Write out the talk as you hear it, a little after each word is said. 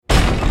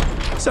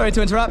Sorry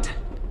to interrupt.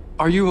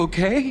 Are you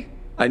okay?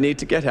 I need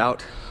to get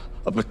out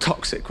of a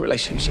toxic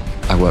relationship.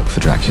 I work for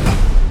Dracula.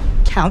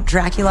 Count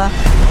Dracula?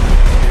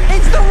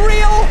 It's the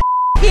real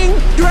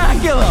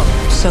Dracula!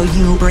 So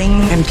you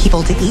bring in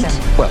people to eat?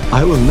 Well,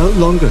 I will no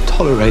longer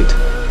tolerate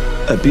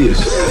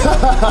abuse.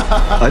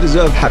 I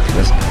deserve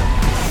happiness.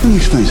 Let me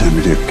explain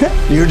something to you,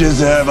 okay? You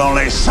deserve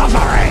only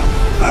suffering.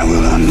 I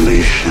will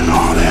unleash an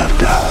army of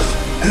death.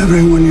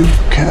 Everyone you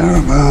care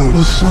about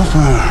will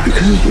suffer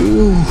because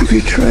you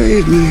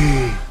betrayed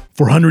me.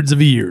 For hundreds of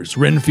years,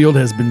 Renfield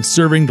has been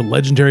serving the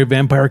legendary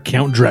vampire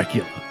Count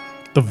Dracula.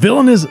 The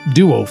villainous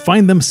duo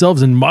find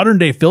themselves in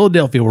modern-day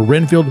Philadelphia, where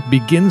Renfield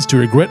begins to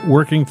regret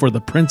working for the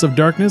Prince of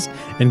Darkness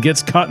and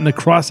gets caught in the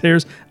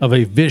crosshairs of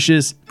a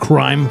vicious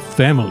crime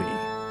family.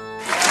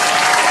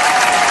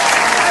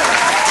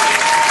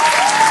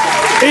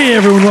 Hey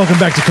everyone, welcome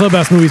back to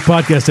Clubhouse Movies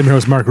Podcast. I'm your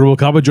host, Marc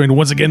Rubalcaba, joined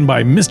once again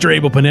by Mr.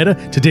 Abel Pineda.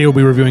 Today we'll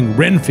be reviewing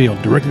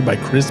Renfield, directed by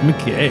Chris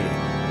McKay.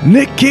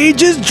 Nick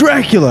Cage's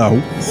Dracula.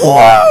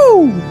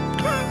 Whoa!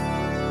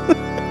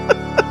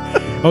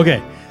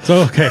 Okay.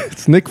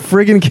 It's Nick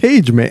friggin'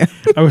 Cage, man.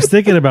 I was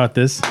thinking about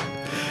this.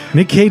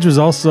 Nick Cage was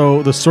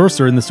also the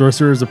sorcerer in The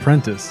Sorcerer's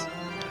Apprentice.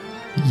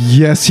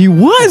 Yes, he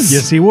was.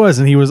 Yes, he was.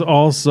 And he was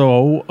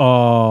also,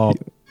 oh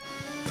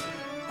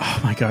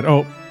my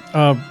God.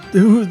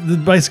 Who the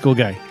bicycle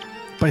guy?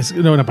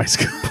 No, not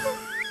bicycle.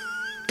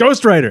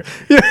 Ghost Rider.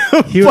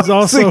 Yeah, he was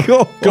also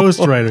Ghost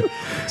Rider.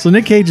 So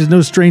Nick Cage is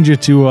no stranger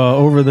to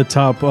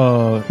over-the-top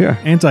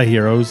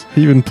anti-heroes.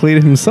 He even played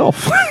it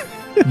himself.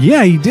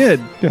 Yeah, he did.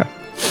 Yeah.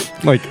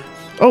 Like,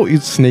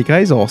 it's Snake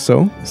Eyes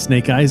also.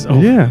 Snake Eyes? Oh.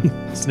 Yeah.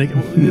 Snake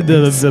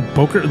the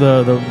poker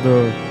the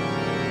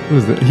what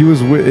was it?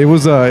 It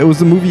was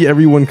the movie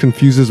everyone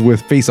confuses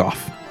with Face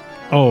Off.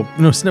 Oh,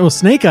 no,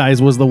 Snake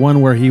Eyes was the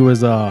one where he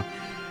was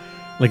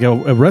like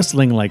a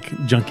wrestling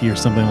junkie or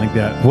something like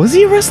that. Was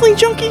he a wrestling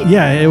junkie?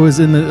 Yeah, it was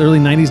in the early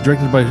 90s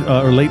directed by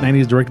or late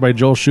 90s directed by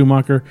Joel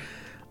Schumacher.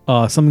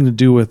 Something to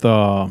do with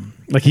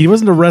he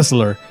wasn't a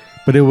wrestler,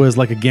 but it was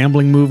like a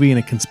gambling movie and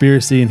a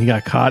conspiracy, and he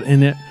got caught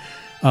in it.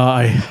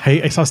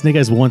 I saw Snake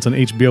Eyes once on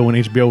HBO when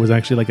HBO was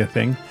actually like a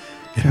thing,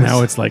 and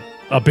now it's like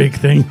a big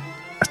thing.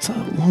 That's a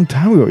long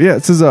time ago. Yeah,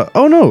 it says,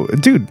 oh no,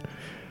 dude,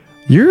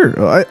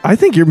 I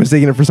think you're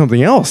mistaking it for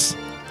something else.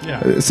 Yeah.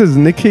 It says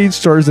Nick Cage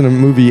stars in a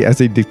movie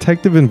as a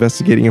detective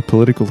investigating a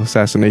political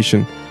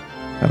assassination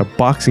at a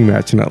boxing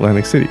match in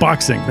Atlantic City.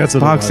 Boxing, that's what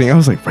boxing. It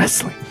was. I was like,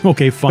 wrestling.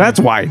 Okay, fine. That's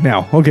why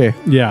now. Okay.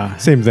 Yeah.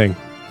 Same thing.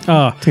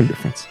 Same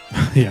difference.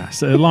 Yeah,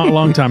 so a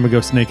long time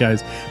ago, Snake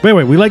Eyes. But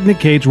anyway, we like Nick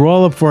Cage. We're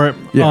all up for it.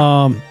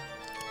 Yeah.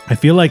 I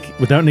feel like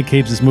without Nick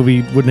Cage, this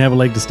movie wouldn't have a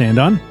leg to stand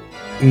on.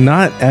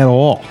 Not at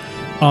all.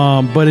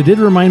 But it did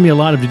remind me a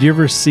lot of, did you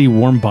ever see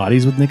Warm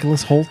Bodies with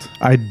Nicholas Hoult?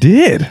 I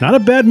did. Not a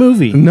bad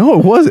movie. No,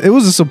 it was. It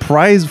was a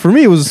surprise. For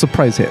me, it was a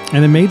surprise hit.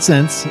 And it made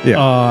sense.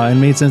 Yeah. It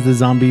made sense, the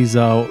zombies,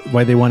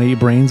 why they want to eat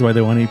brains, why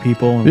they want to eat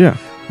people, and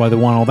why they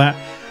want all that.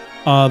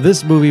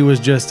 This movie was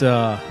just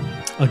a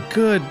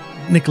good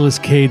Nicolas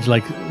Cage,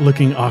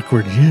 looking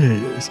awkward.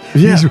 Yes.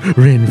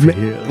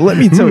 Renfield. Let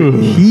me tell you,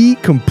 he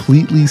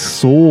completely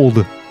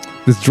sold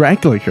this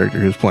Dracula character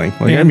he was playing.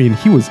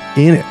 He was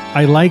in it.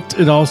 I liked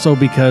it also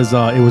because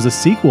it was a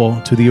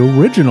sequel to the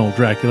original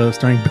Dracula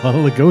starring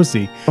Bela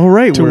Lugosi. Oh,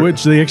 right. To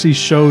which they actually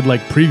showed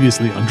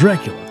previously on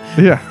Dracula.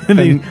 Yeah.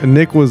 And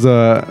Nick was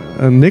the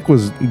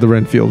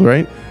Renfield,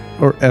 right?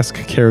 Or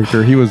esque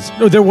character. He was.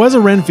 No, there was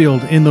a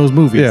Renfield in those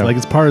movies. Yeah.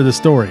 It's part of the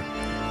story.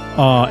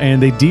 And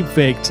they deep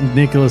faked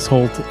Nicholas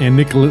Hoult and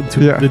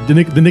the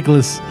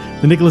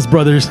Nicholas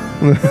brothers,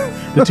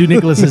 the two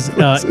Nicholases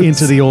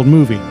into the old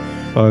movie.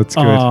 Oh, it's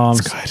good.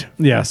 It's good.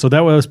 Yeah, so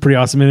that was pretty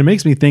awesome, and it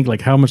makes me think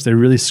how much they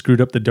really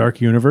screwed up the dark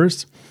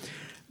universe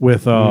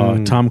with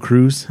Tom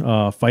Cruise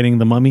fighting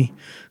the mummy.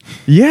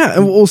 Yeah,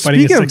 well,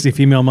 fighting a sexy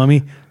female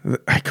mummy.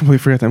 I completely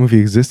forgot that movie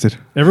existed.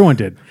 Everyone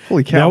did.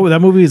 Holy cow! That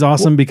movie is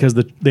awesome because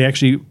they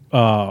actually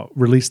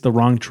released the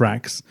wrong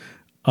tracks.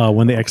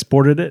 When they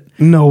exported it.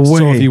 No way.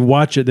 So if you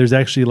watch it, there's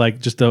actually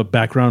just a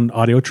background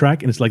audio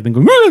track, and it's them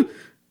going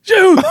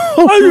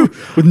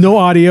with no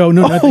audio,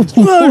 no nothing.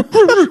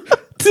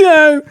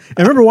 I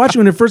remember watching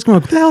when it first came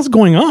out. What the hell's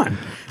going on?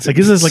 It's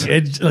is this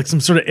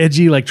some sort of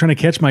edgy, trying to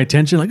catch my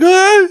attention,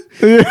 because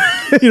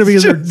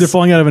they're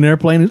falling out of an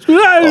airplane.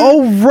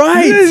 Oh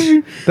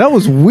right, that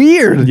was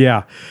weird.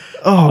 Yeah.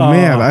 Oh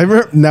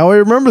man, now I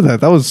remember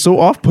that. That was so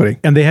off-putting.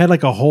 And they had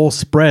a whole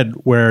spread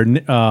where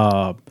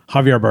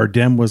Javier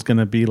Bardem was going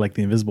to be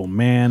the Invisible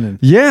Man, and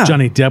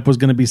Johnny Depp was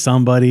going to be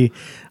somebody.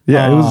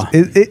 Yeah,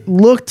 it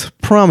looked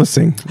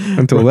promising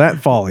until that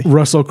folly.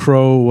 Russell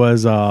Crowe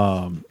was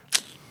Hyde,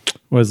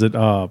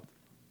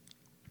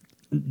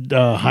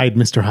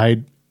 Mr.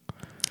 Hyde?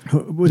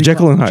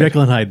 Jekyll and Hyde.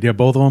 Jekyll and Hyde, yeah,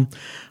 both of them.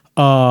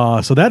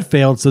 So that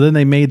failed. So then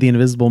they made The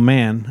Invisible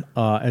Man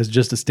as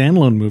just a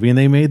standalone movie, and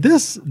they made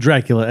this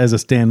Dracula as a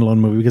standalone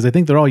movie because I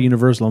think they're all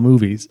Universal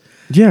movies.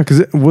 Yeah,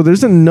 because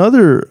there's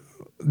another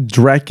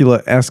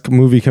Dracula-esque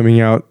movie coming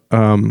out.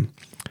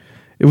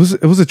 It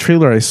was a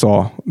trailer I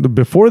saw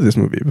before this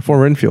movie,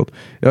 before Renfield.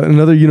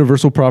 Another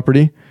Universal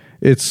property.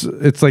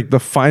 It's like the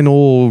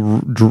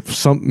final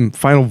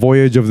final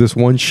voyage of this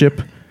one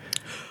ship.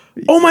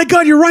 Oh my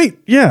God, you're right.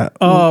 Yeah.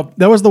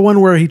 That was the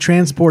one where he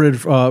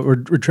transported, or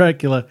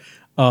Dracula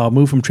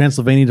moved from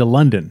Transylvania to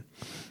London.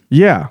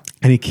 Yeah.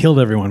 And he killed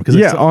everyone.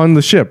 On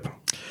the ship.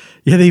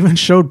 Yeah, they even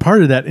showed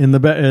part of that in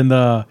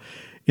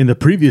the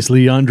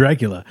previously on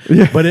Dracula.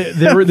 Yeah. But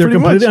they're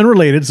completely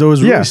unrelated, so it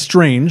was really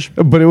strange.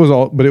 But it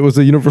was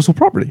a Universal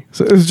property.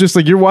 So it was just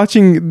like you're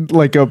watching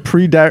like a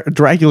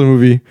pre-Dracula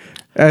movie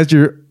as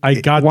you're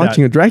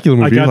watching a Dracula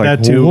movie. I got like,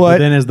 that too. What? But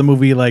then as the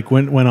movie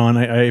went on,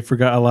 I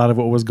forgot a lot of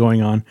what was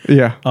going on.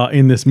 Yeah.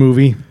 In this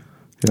movie.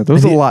 Yeah, there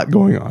was a lot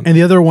going on. And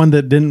the other one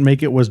that didn't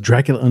make it was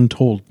Dracula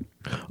Untold.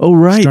 Oh,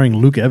 right. Starring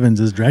Luke Evans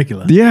as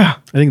Dracula. Yeah.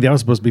 I think that was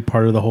supposed to be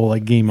part of the whole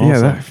game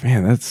also.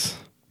 Yeah, it's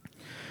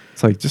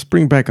like just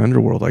bring back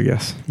Underworld, I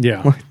guess.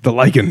 Yeah. The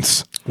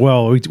Lycans.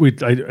 Well,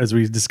 as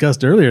we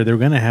discussed earlier, they were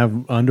going to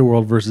have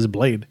Underworld versus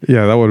Blade.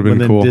 Yeah, that would have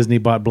been cool. Then Disney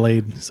bought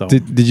Blade. So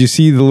did you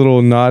see the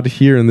little nod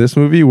here in this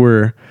movie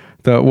where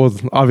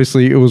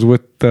obviously it was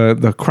with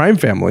the crime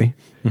family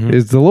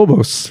is the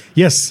Lobos.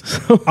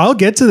 Yes. I'll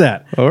get to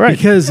that. All right.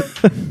 Because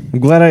I'm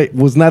glad I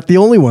was not the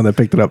only one that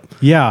picked it up.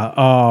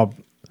 Yeah.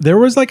 There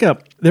were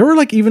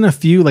even a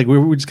few, like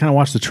we just kind of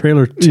watched the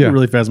trailer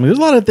really fast. There's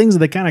a lot of things that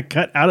they kind of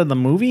cut out of the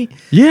movie.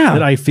 Yeah.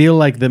 That I feel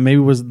like the movie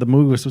was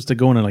supposed to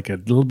go in like a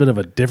little bit of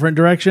a different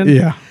direction.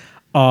 Yeah.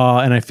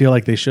 And I feel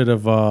like they should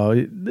have,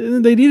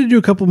 they need to do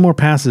a couple more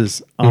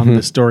passes on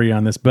the story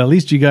on this, but at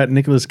least you got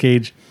Nicolas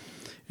Cage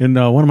in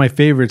one of my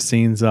favorite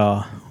scenes.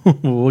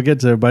 We'll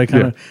get to it, but I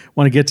kind of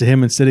want to get to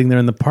him and sitting there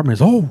in the apartment.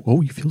 Oh,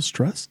 you feel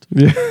stressed?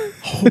 Yeah.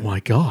 Oh my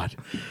God.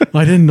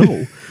 I didn't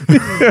know.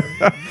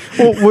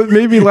 Well, what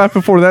made me laugh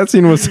before that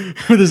scene was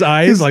with his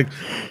eyes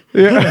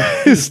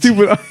his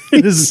stupid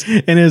eyes.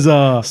 and his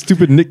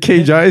stupid Nick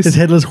Cage eyes. His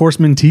headless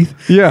horseman teeth.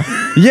 Yeah.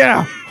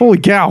 Yeah. Holy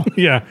cow.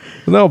 Yeah.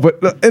 No,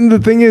 but and the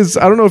thing is,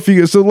 I don't know if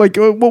you so like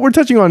what we're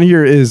touching on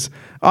here is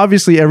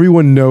obviously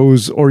everyone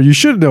knows, or you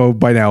should know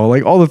by now,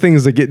 like all the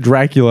things that get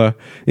Dracula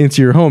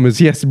into your home is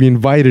he has to be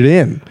invited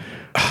in.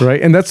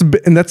 Right, and that's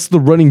the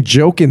running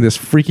joke in this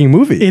freaking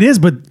movie. It is,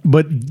 but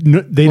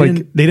no, they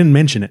didn't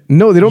mention it.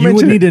 No, they don't mention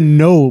it. You would need to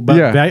know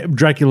about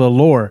Dracula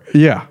lore.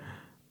 Yeah,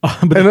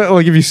 but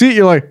like if you see it,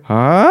 you're like,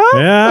 huh?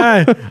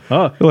 Yeah.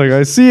 Like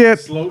I see it.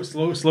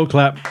 Slow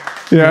clap.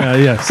 Yeah.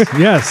 Yes.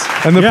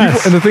 And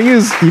the thing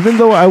is, even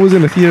though I was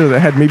in a theater that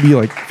had maybe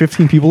like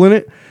 15 people in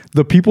it,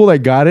 the people that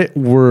got it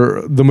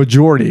were the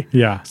majority.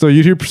 Yeah. So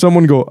you'd hear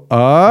someone go,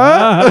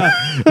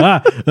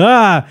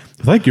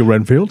 thank you,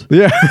 Renfield.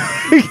 Yeah.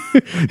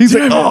 He's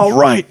like, oh,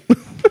 right.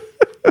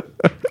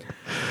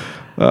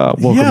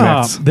 Welcome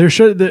mats. There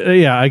should.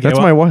 Okay,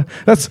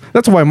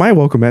 that's why my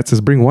welcome mat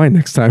says bring wine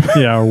next time.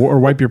 Yeah, or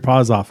wipe your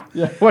paws off.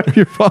 Yeah, wipe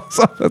your paws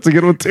off. That's a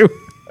good one too.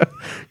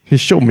 He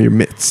showed me your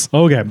mitts.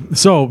 Okay,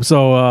 so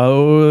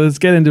let's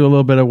get into a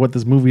little bit of what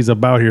this movie's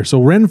about here.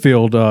 So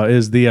Renfield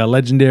is the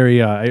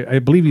legendary, I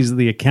believe he's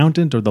the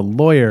accountant or the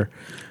lawyer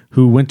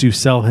who went to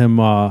sell him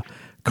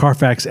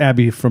Carfax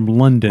Abbey from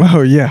London.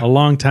 Oh yeah, a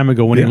long time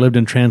ago when he lived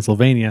in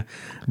Transylvania,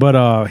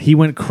 but he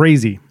went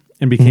crazy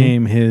and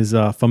became his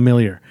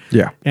familiar.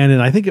 Yeah, and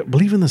then I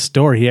believe in the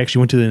story he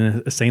actually went to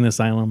the insane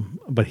asylum,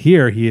 but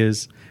here he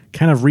is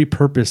kind of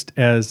repurposed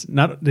as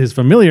not his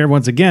familiar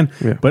once again,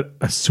 but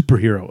a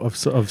superhero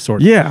of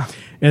sorts. Yeah,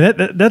 and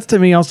that's to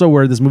me also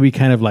where this movie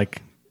kind of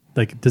like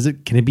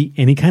can it be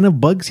any kind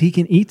of bugs he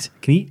can eat?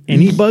 Can he eat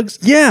any bugs?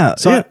 Yeah.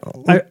 So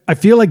I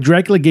feel like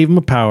Dracula gave him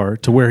a power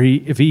to where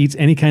if he eats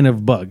any kind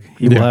of bug,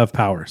 he will have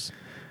powers.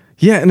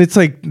 Yeah, and it's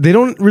like they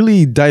don't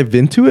really dive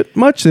into it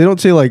much. They don't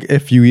say like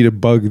if you eat a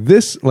bug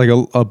this like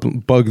a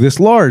bug this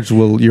large,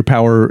 will your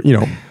power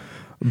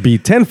be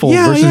tenfold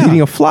versus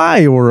eating a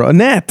fly or a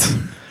gnat.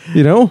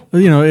 I don't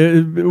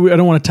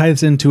want to tie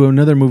this into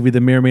another movie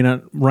that may or may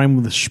not rhyme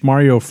with the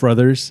Schmario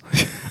Brothers.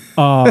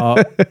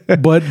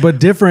 But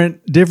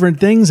different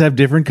things have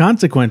different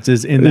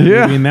consequences in that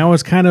movie, and that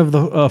was kind of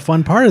the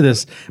fun part of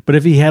this. But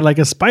if he had like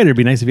a spider, it'd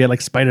be nice if he had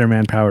like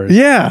Spider-Man powers.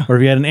 Yeah. Or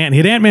if he had an ant, he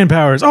had Ant-Man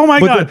powers. Oh my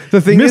God. The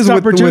thing is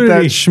with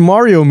that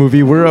Schmario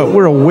movie,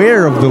 we're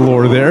aware of the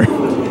lore there.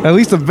 At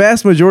least the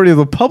vast majority of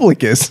the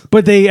public is.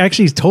 But they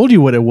actually told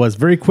you what it was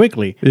very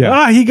quickly.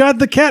 Yeah. He got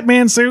the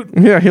Catman suit.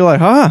 Yeah, you're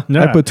like, I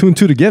put two and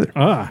two together.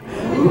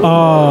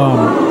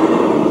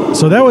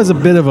 So that was a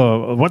bit of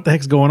a what the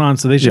heck's going on?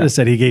 So they should have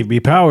said he gave me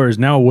powers.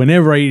 Now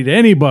whenever I eat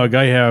any bug,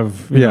 I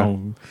have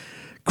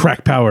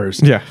crack powers.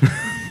 Yeah.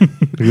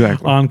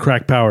 Exactly. On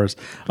crack powers.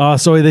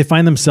 So they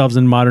find themselves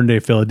in modern day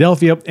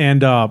Philadelphia,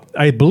 and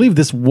I believe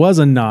this was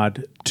a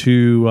nod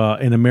to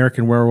an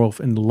American Werewolf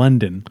in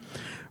London.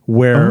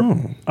 Where I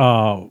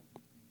thought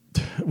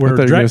you were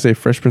going to say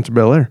Fresh Prince of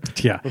Bel-Air.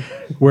 Yeah,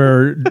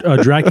 where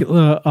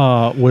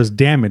Dracula was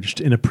damaged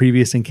in a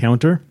previous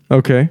encounter.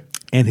 Okay.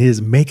 and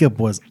his makeup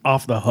was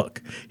off the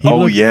hook. He Oh,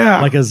 looked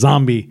yeah. like a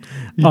zombie.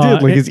 He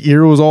did. Like his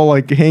ear was all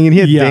like hanging. He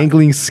had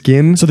dangling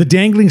skin. So the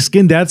dangling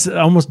skin, that's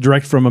almost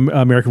direct from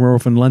American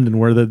Werewolf in London,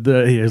 where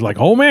he's like,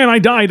 oh man, I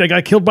died. I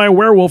got killed by a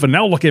werewolf, and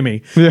now look at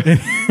me. Yeah.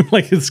 And,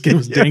 like his skin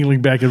was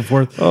dangling back and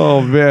forth.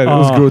 Oh man, it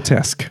was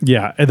grotesque.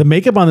 Yeah, and the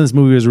makeup on this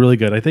movie was really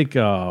good. I think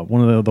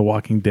one of the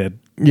Walking Dead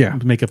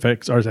makeup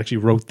effects artists actually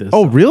wrote this.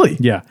 Oh really?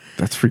 Yeah.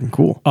 That's freaking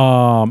cool.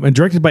 And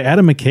directed by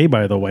Adam McKay,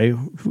 by the way,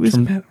 who is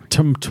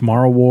from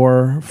Tomorrow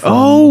War, from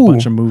a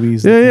bunch of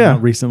movies that came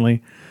out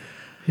recently.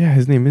 Yeah,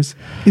 his name is.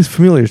 He's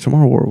familiar.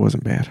 Tomorrow War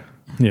wasn't bad.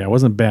 Yeah, it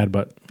wasn't bad,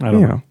 but I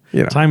don't know.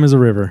 You know. Time is a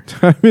river.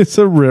 Time is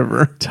a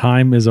river.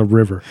 Time is a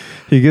river.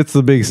 He gets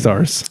the big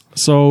stars.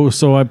 So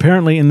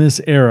apparently in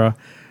this era,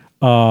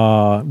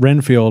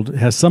 Renfield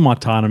has some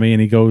autonomy,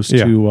 and he goes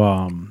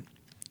to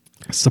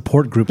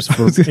support groups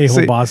for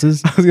a-hole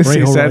bosses. I was going to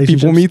say sad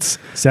people meets.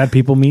 Sad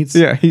people meets.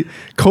 Yeah,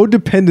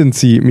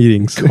 codependency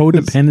meetings.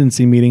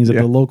 Codependency meetings at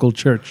the local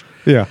church.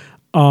 Yeah.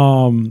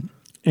 And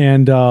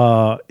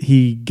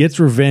he gets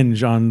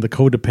revenge on the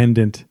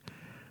codependent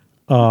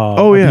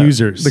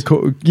abusers.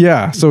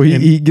 So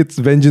he gets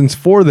vengeance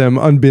for them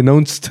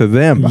unbeknownst to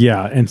them.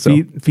 Yeah, and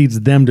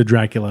feeds them to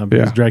Dracula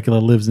because Dracula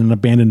lives in an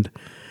abandoned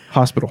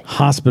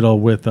hospital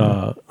with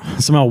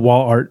somehow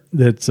wall art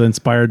that's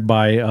inspired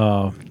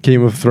by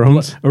Game of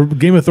Thrones or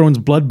Game of Thrones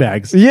blood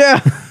bags. Yeah.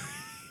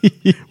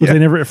 Which they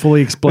never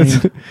fully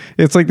explained.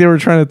 It's like they were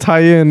trying to tie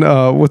in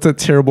what's that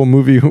terrible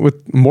movie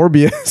with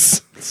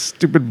Morbius?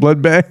 Stupid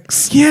blood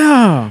bags.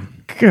 Yeah.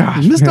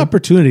 Gosh, missed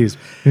opportunities.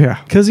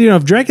 Yeah. Because,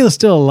 if Dracula's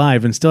still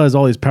alive and still has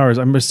all these powers,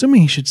 I'm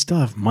assuming he should still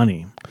have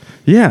money.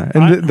 Yeah.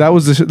 And that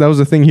was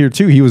the thing here,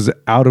 too. He was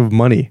out of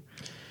money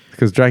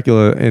because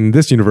Dracula in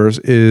this universe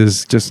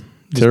is just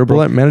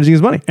terrible at managing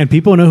his money. And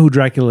people know who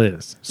Dracula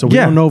is. So we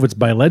don't know if it's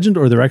by legend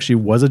or there actually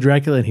was a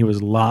Dracula and he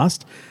was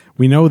lost.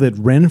 We know that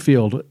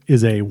Renfield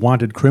is a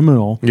wanted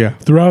criminal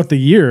throughout the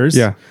years.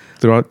 Yeah.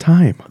 Throughout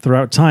time,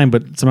 but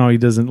somehow he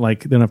doesn't they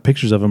don't have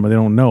pictures of him, or they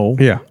don't know.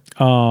 Yeah.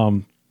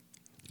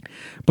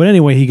 But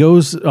anyway, he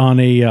goes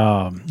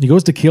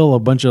to kill a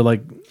bunch of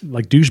like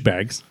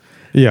douchebags.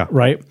 Yeah.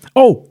 Right.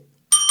 Oh,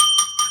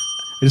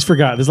 I just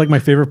forgot. This is like my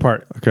favorite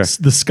part. Okay.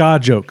 The ska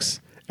jokes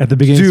at the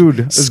beginning.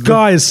 Dude,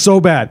 ska is so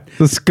bad.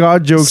 The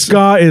ska jokes.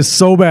 Ska is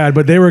so bad,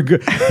 but they were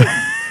good.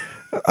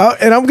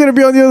 And I'm going to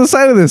be on the other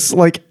side of this.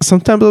 Like,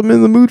 sometimes I'm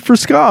in the mood for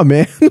ska,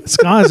 man.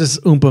 Ska is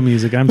just oompa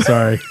music. I'm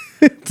sorry.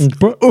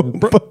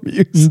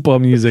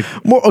 Oompa music.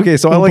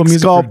 So I like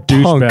ska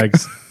punk.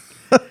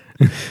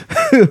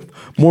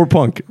 More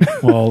punk.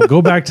 Well,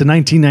 go back to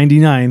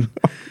 1999.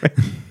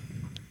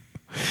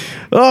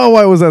 Oh,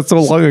 why was that so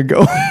long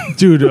ago?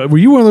 Dude, were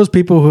you one of those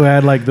people who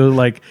had the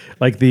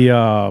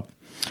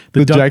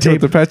duct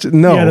tape, the patch?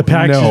 No, the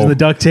patches, and the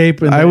duct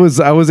tape. And I was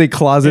a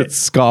closet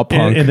ska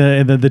punk,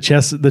 and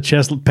the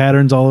chest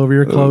patterns all over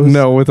your clothes.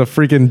 No, with a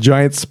freaking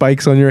giant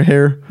spikes on your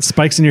hair,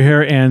 spikes in your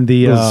hair, and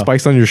the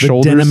spikes on your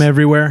shoulders, denim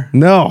everywhere.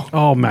 No,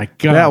 oh my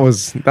god, that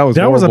was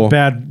horrible. Was a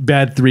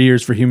bad 3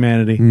 years for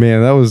humanity.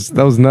 Man, that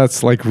was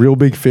nuts. Like Real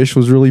Big Fish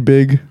was really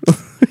big.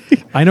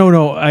 I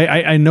know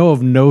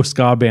of no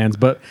ska bands,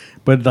 but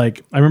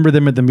like I remember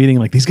them at the meeting.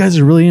 Like these guys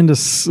are really into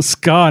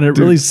ska, and it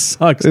really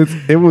sucks.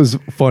 It was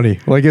funny.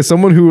 Like as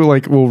someone who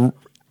will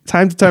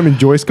time to time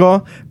enjoy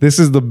ska, this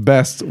is the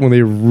best when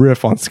they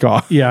riff on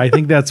ska. Yeah, I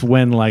think that's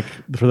when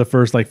for the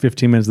first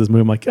 15 minutes of this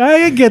movie, I'm like,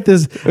 I get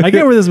this. I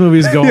get where this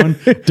movie's going.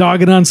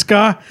 Dogging on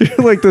ska. You're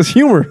like this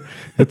humor.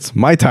 It's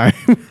my time.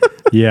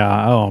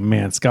 Yeah. Oh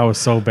man, ska was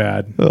so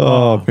bad.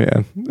 Oh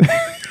man.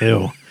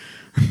 Ew.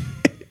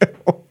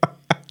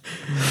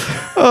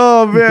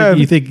 Oh man!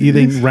 You think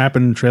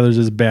rapping trailers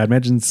is bad?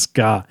 Imagine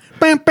ska.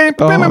 If that's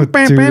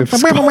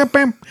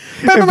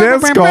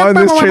ska in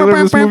this trailer of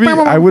this movie,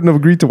 I wouldn't have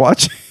agreed to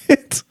watch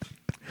it.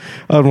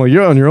 I don't know.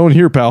 You're on your own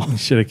here, pal. They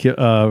should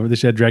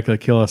have Dracula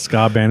kill a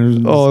ska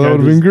band. Oh, that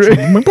would have been great.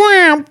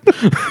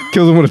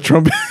 Kills him with a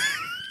trumpet.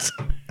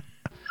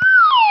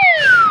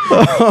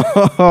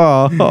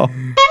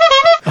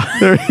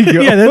 There you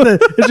go. Yeah,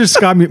 it's just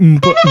ska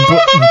music.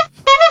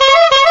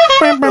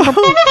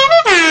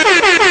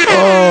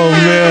 Oh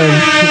man,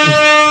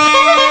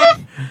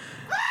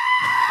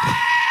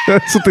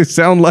 that's what they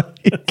sound like.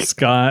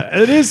 Ska.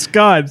 It is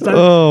ska.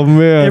 Oh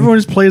man, everyone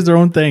just plays their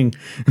own thing.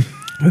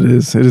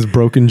 It is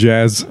broken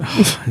jazz.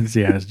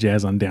 It's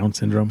jazz on Down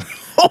syndrome.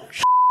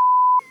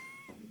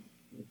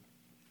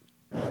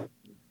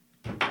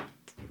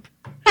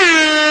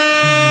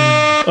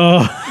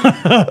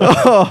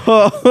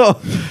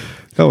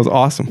 That was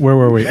awesome. Where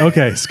were we?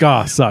 Okay,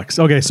 ska sucks.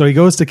 Okay, so he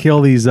goes to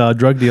kill these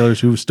drug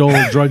dealers who stole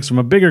drugs from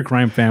a bigger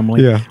crime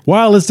family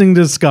while listening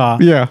to ska.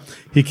 Yeah.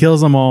 He kills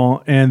them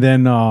all, and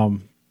then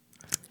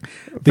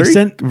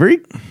very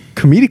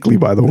comedically,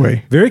 by the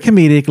way. Very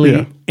comedically.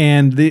 Yeah.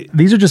 And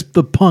these are just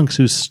the punks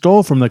who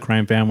stole from the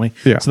crime family.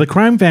 Yeah. So the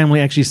crime family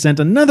actually sent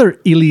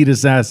another elite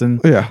assassin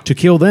to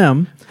kill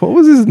them. What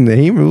was his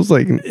name? It was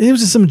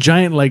just some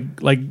giant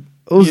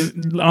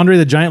Andre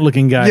the Giant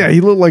looking guy. Yeah,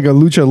 he looked like a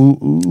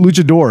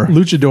luchador.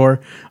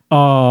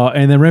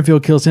 And then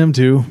Renfield kills him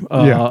too.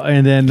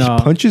 And then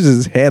Punches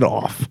his head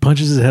off.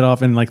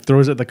 And like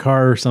throws it at the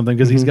car or something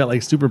because he's got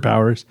like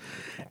superpowers.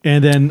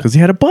 And then Because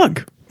he had a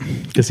bug. He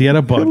had a He had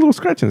a little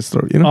scratch in his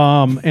throat, you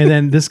know? and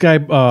then this guy,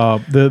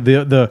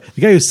 the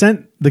guy who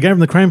sent the guy from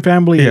the crime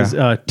family is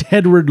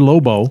Tedward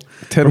Lobo.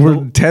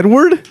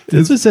 Tedward?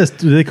 This says,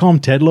 do they call him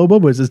Ted Lobo?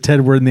 But it says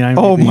Tedward in the IMDb.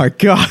 Oh my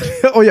God.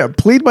 Oh yeah.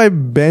 Played by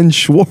Ben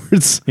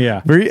Schwartz.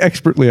 Yeah. Very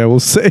expertly, I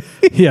will say.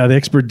 Yeah, the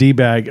expert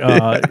D-bag.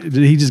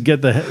 He just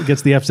gets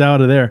the F's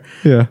out of there.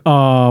 Yeah.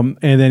 And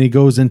then he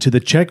goes into the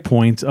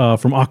checkpoint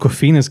from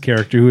Awkwafina's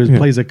character, who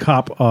plays a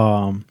cop,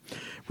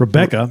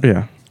 Rebecca.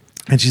 Yeah.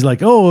 And she's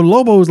like, "Oh,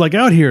 Lobo's like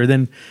out here."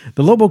 Then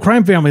the Lobo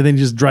crime family then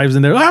just drives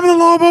in there. I'm the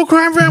Lobo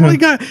crime family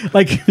guy.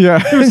 Like,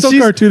 Yeah. it was so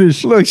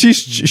cartoonish. Like she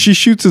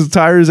shoots his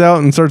tires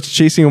out and starts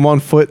chasing him on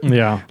foot.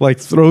 Yeah. Like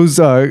throws,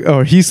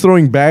 he's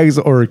throwing bags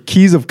or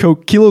kilos of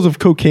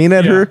cocaine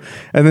at her.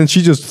 And then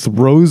she just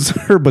throws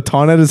her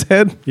baton at his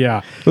head.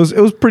 Yeah. It was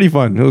pretty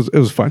fun. It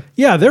was fun.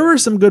 Yeah, there were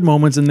some good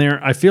moments in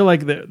there. I feel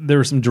like there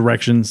were some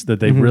directions that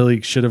they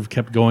really should have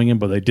kept going in,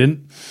 but they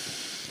didn't.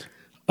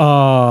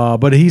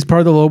 But he's part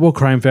of the Lobo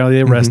crime family.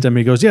 They arrest him.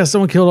 He goes, "Yeah,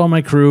 someone killed all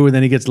my crew," and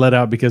then he gets let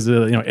out because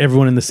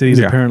everyone in the city is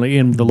apparently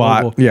in the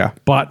Lobo. Yeah,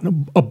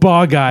 a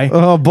Ba guy.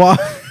 Ba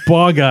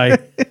guy.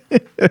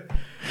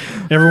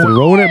 Everyone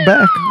throwing it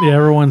back. Yeah,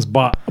 everyone's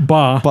ba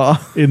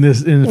in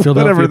Philadelphia.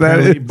 Whatever that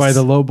is. By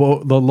the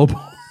Lobo. Lobo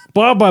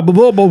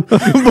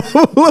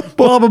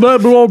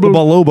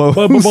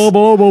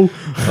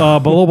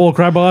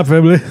crime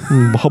family.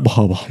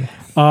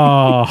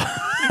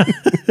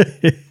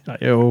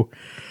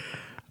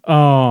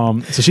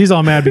 So she's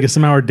all mad because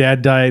somehow her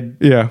dad died.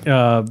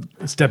 Yeah.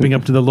 Stepping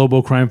up to the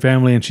Lobo crime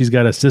family, and she's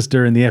got a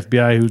sister in the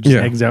FBI who just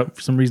hangs out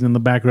for some reason in the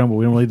background, but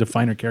we don't really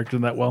define her character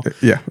that well.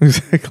 Yeah,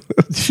 exactly.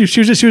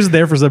 She was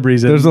there for some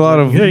reason. There's a lot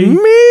of maybe.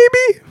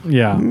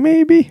 Yeah,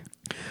 maybe.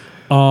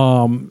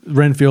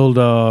 Renfield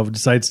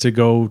decides to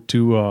go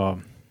to.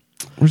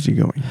 Where's he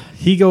going?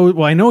 He goes.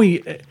 Well, I know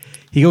he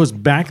goes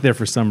back there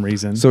for some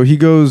reason. So he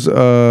goes.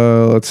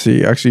 Let's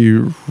see. Actually,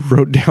 you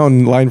wrote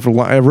down line for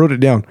line. I wrote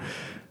it down.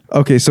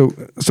 Okay, so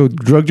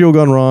drug deal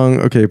gone wrong.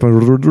 Okay.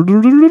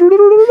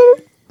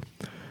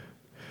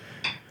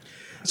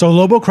 So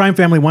Lobo crime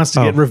family wants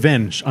to get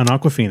revenge on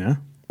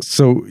Awkwafina.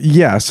 So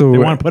yeah, they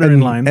want to put her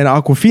in line, and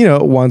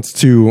Awkwafina wants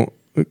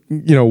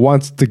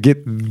to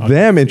get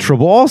them in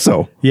trouble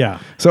also. Yeah.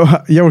 So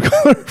we're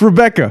calling her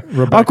Rebecca.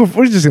 We're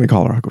just gonna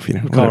call her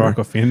Awkwafina. Call her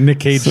Awkwafina.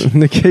 Nick Cage.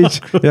 Nick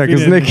Cage. Yeah,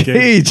 because Nick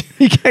Cage.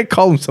 You can't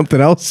call him something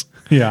else.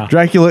 Yeah.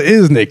 Dracula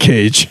is Nick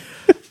Cage.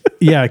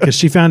 Yeah, because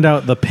she found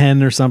out the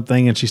pen or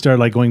something, and she started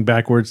like going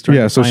backwards.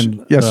 Trying to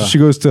find so she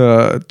goes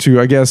to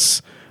I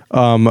guess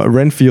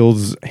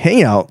Renfield's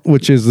hangout,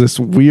 which is this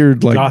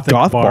weird like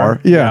goth bar.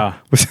 Yeah,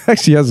 which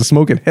actually has a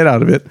smoking head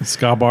out of it.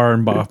 Ska bar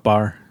and Boff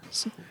bar.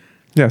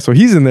 Yeah, so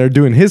he's in there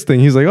doing his thing.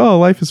 He's like, "Oh,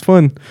 life is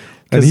fun,"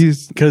 and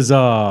because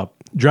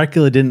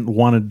Dracula didn't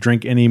want to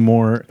drink any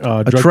more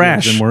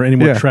trash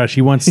anymore trash.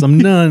 He wants some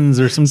nuns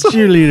or some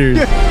cheerleaders.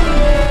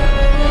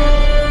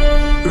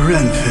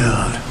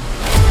 Renfield,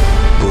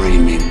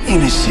 bring me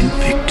innocent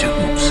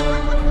victims.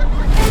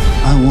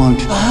 I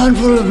want a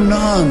handful of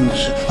nuns,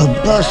 a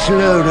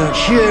busload of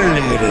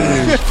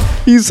cheerleaders.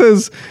 He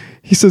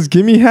says,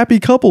 "Give me happy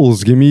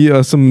couples. Give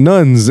me some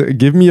nuns.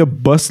 Give me a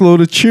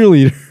busload of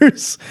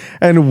cheerleaders."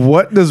 And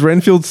what does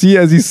Renfield see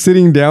as he's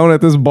sitting down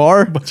at this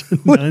bar? A bunch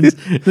of nuns,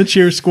 the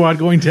cheer squad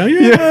going down.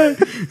 Yeah.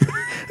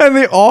 And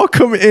they all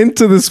come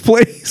into this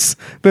place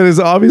that is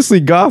obviously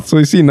goth. So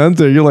you see nuns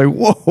there. You're like,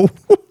 whoa.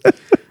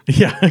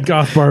 Yeah,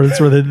 goth bar.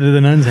 That's where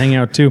the nuns hang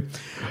out too.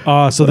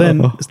 So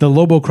then the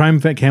Lobo crime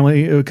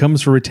family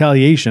comes for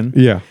retaliation.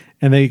 Yeah.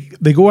 And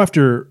they go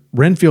after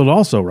Renfield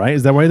also, right?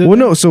 Is that why they're there?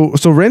 No.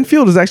 So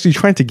Renfield is actually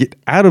trying to get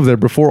out of there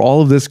before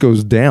all of this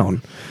goes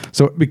down.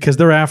 So because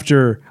they're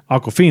after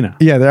Awkwafina.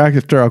 Yeah, they're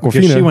after Awkwafina.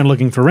 Because she went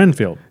looking for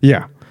Renfield.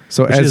 Yeah.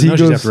 So but as he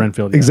goes after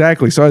Renfield,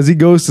 exactly. So as he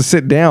goes to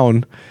sit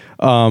down,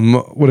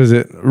 what is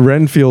it?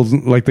 Renfield,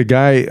 like the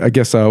guy, I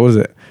guess, what is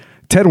it?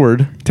 Ted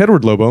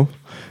Lobo.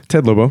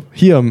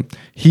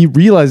 He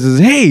realizes,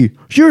 hey,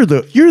 you're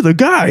the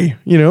guy,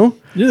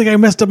 You're the guy who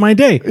messed up my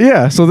day.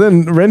 Yeah. So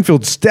then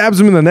Renfield stabs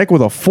him in the neck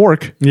with a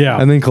fork. Yeah.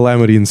 And then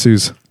calamity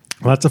ensues.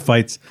 Lots of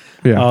fights.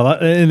 Yeah.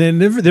 And then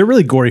they're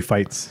really gory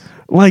fights.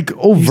 Like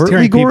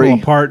overtly gory.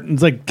 People apart.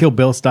 It's like Kill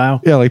Bill style.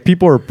 Yeah, like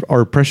people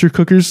are pressure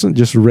cookers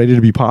just ready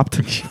to be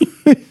popped.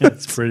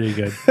 That's pretty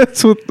good.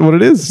 That's what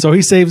it is. So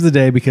he saves the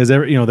day because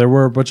there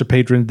were a bunch of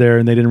patrons there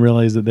and they didn't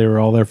realize that they were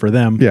all there for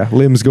them. Yeah,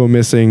 limbs go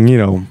missing,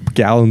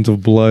 gallons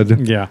of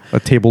blood. Yeah. A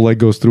table leg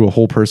goes through a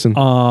whole person.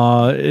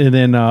 And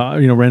then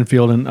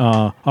Renfield and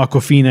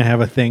Awkwafina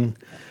have a thing.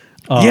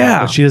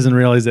 Yeah. She doesn't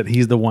realize that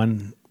he's the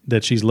one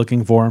that she's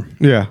looking for.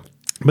 Yeah.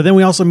 But then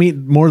we also meet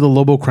more of the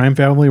Lobo crime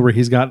family where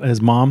he's got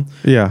his mom.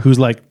 Yeah. Who's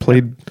like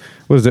played,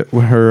 what is it?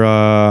 Her,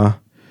 I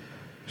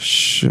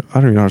don't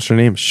even know what's her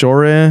name.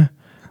 Shore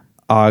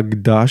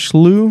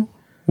Agdashlu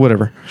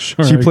whatever.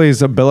 Sure. She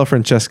plays Bella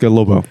Francesca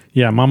Lobo.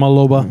 Yeah, Mama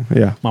Loba.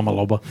 Yeah. Mama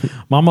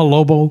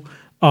Lobo.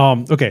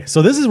 Okay,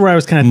 so this is where I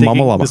was kind of thinking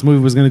Mama Loba. this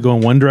movie was going to go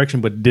in one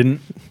direction, but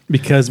didn't,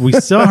 because we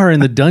saw her in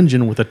the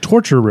dungeon with a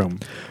torture room.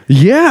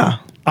 Yeah.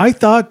 I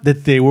thought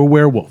that they were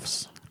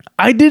werewolves.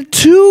 I did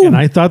too. And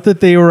I thought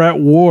that they were at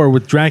war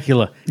with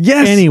Dracula.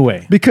 Yes.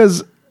 Anyway.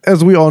 Because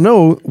as we all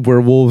know,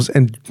 werewolves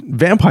and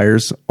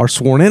vampires are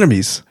sworn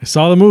enemies. I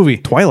saw the movie.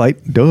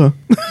 Twilight, duh.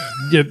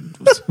 Yeah.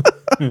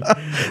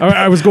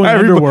 I was going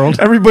Underworld.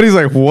 Everybody's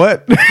like,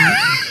 what?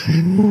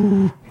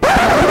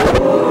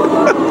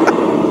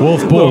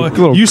 Wolf boy.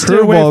 Little You stay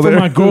away curveball from there.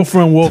 my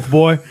girlfriend, wolf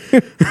boy.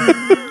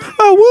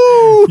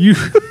 Oh, woo! You.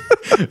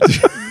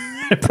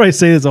 I probably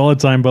say this all the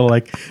time, but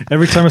like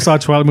every time I saw a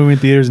Twilight movie in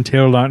theaters and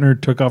Taylor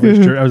Lautner took off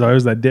his shirt, I was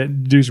always that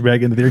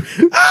douchebag in the theater.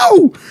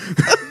 Ow!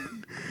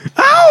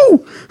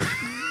 Ow!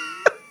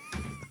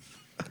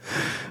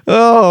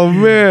 Oh,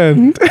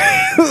 man.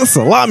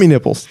 Salami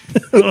nipples.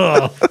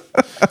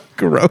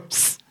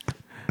 Gross.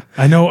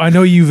 I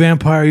know you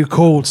vampire, you're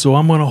cold, so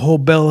I'm gonna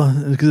hold Bella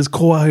because it's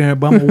cold out here.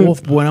 But I'm a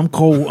wolf boy. And I'm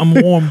cold. I'm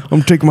warm.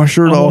 I'm taking my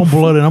shirt I'm off.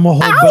 warm-blooded. I'm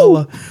gonna hold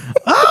Bella.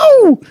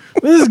 Ow!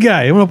 This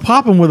guy, I'm gonna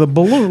pop him with a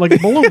balloon, like a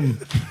balloon.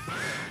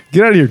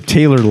 Get out of here,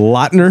 Taylor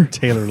Lautner.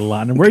 Taylor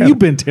Lautner, where you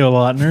been, Taylor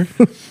Lautner?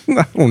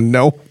 I don't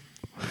know.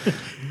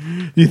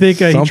 You think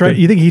he tried?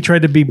 You think he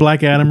tried to be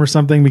Black Adam or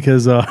something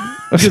because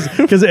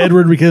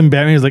Edward became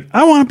Batman? He's like,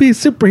 I want to be a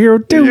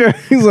superhero too. Yeah,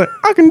 he's like,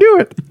 I can do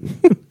it.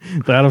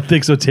 But I don't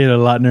think so, Taylor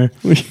Lautner.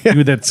 Yeah. You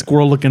with that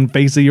squirrel-looking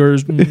face of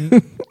yours.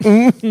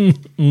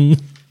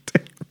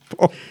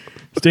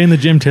 Stay in the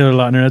gym, Taylor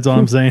Lautner. That's all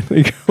I'm saying.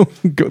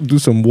 Go do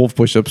some wolf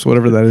push-ups,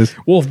 whatever that is.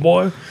 Wolf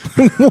boy.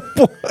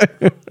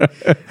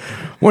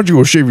 Why don't you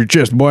go shave your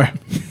chest, boy?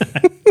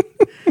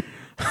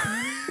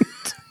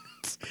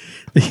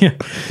 Yeah,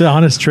 the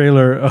Honest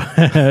trailer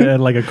had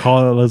like a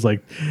call that was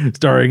like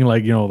starring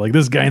like, you know, like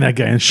this guy and that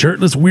guy and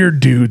shirtless weird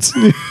dudes.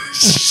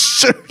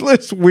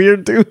 Shirtless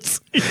weird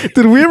dudes.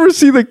 Did we ever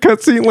see the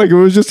cutscene? Like it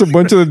was just a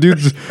bunch of the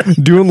dudes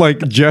doing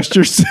like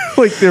gestures,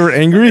 like they were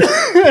angry.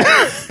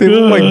 They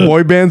look like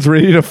boy bands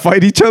ready to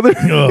fight each other.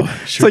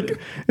 Sure.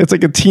 It's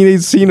like a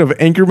teenage scene of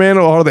Anchorman.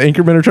 All the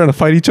Anchormen are trying to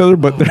fight each other,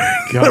 but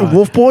they're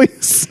wolf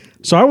boys.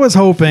 So I was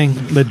hoping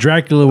that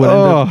Dracula would end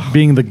up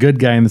being the good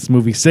guy in this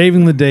movie,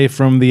 saving the day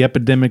from the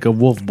epidemic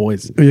of wolf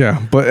boys.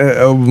 Yeah, but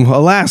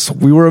alas,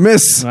 we were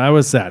amiss. I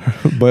was sad.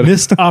 But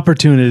missed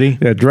opportunity.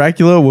 Yeah,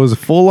 Dracula was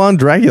full on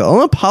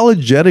Dracula,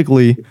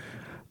 unapologetically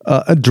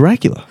a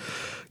Dracula.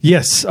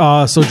 Yes.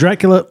 So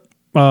Dracula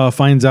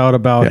finds out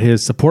about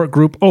his support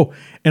group. Oh,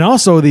 and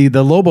also the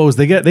Lobos,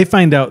 they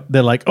find out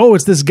they're like, oh,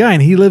 it's this guy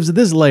and he lives at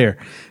this lair.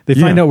 They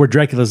find out where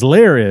Dracula's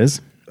lair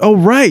is. Oh,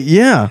 right.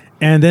 Yeah.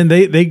 And then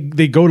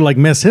they go to like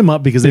mess him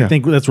up because they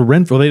think that's where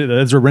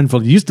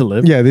Renfield used to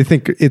live. Yeah, they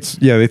think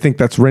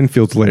that's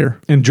Renfield's lair.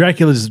 And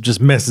Dracula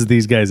just messes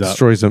these guys up.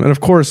 Destroys them. And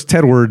of course,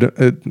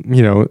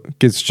 Tedward,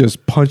 gets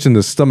just punched in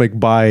the stomach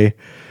by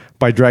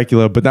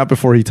Dracula, but not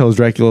before he tells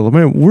Dracula,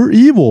 man, we're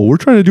evil. We're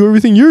trying to do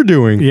everything you're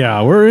doing.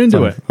 Yeah, we're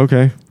into it.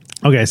 Okay.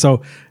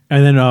 So,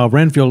 and then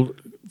Renfield,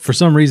 for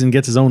some reason,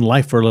 gets his own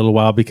life for a little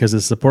while because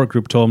his support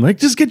group told him, like,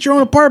 just get your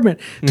own apartment,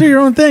 do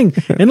your own thing,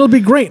 and it'll be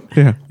great.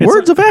 Yeah.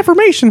 Words of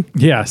affirmation.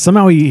 Yeah.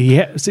 Somehow he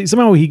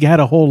had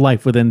a whole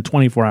life within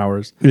 24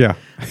 hours. Yeah.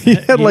 He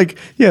had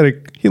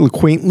a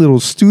quaint little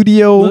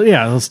studio. A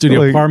little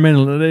studio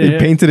apartment. He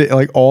painted it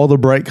like all the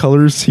bright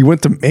colors. He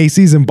went to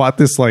Macy's and bought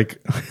this like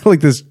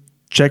this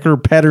checker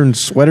pattern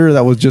sweater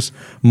that was just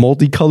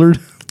multicolored.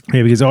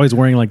 Yeah, because he's always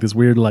wearing like this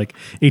weird like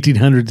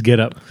 1800s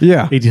getup.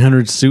 Yeah.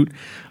 1800s suit.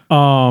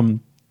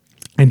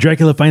 And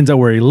Dracula finds out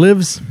where he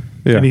lives.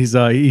 Yeah. And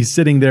he's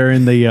sitting there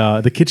in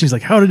the kitchen. He's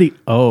like, how did he?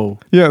 Oh.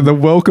 Yeah, the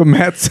welcome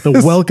mat says.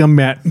 The welcome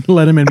mat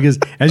let him in because,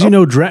 as you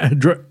know,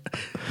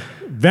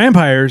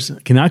 vampires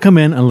cannot come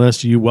in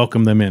unless you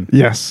welcome them in.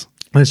 Yes.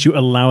 Unless you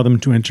allow them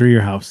to enter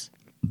your house.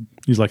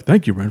 He's like,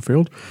 thank you,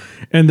 Renfield.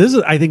 And this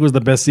I think was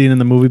the best scene in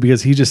the movie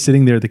because he's just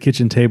sitting there at the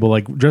kitchen table,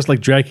 like dressed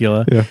like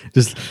Dracula. Yeah.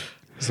 Just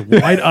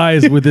wide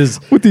eyes with these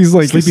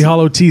like Sleepy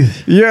Hollow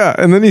teeth. Yeah,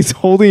 and then he's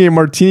holding a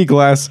martini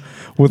glass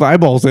with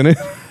eyeballs in it.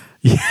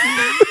 Yes.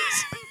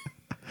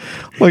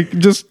 Like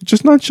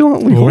just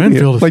nonchalantly.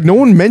 Renfield, like no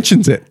one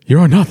mentions it.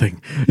 You're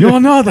nothing. You're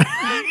nothing.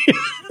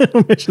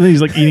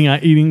 He's like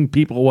eating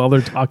people while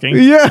they're talking.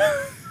 Yeah.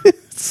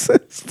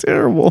 It's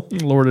terrible.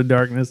 Lord of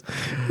Darkness.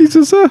 He's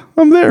just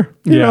I'm there.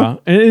 Yeah.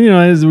 And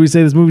as we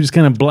say, this movie just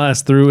kind of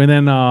blasts through and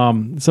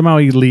then somehow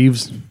he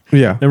leaves.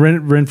 Yeah. Then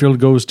Renfield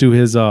goes to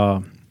his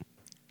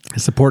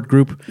support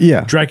group.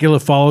 Yeah. Dracula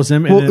follows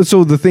him. Well,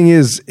 so the thing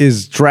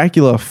is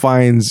Dracula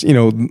finds,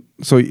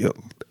 so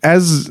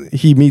as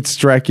he meets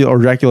Dracula or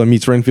Dracula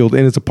meets Renfield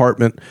in his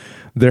apartment,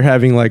 they're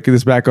having like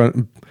this they're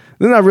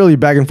not really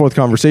back and forth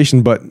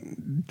conversation, but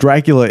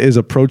Dracula is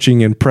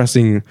approaching and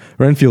pressing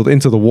Renfield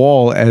into the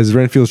wall as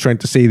Renfield's trying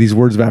to say these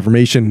words of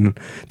affirmation,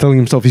 telling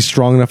himself he's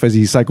strong enough as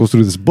he cycles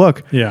through this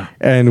book. Yeah.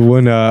 And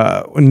when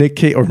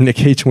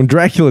when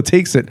Dracula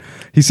takes it,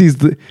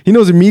 he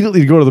knows immediately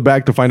to go to the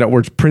back to find out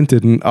where it's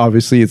printed, and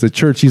obviously it's a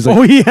church. He's like,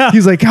 oh yeah.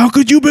 He's like, how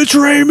could you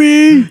betray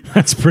me?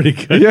 That's pretty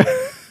good. Yeah.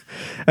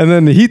 And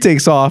then he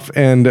takes off,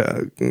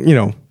 and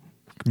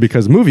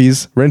because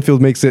movies,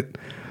 Renfield makes it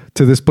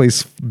to this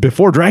place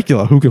before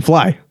Dracula, who can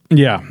fly.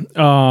 Yeah.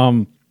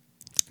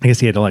 I guess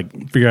he had to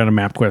figure out a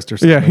map quest or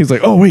something. Yeah, he's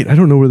like, oh wait, I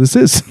don't know where this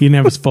is. He didn't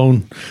have his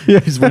phone.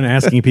 Yeah. He's been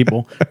asking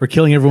people. We're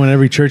killing everyone in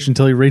every church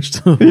until he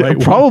reached the right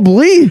one.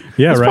 Probably.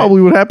 Yeah, that's right.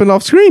 probably what happened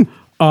off screen.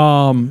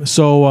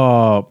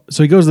 So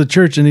he goes to the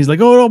church and he's like,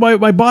 oh no,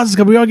 my boss is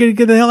coming. We all get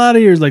the hell out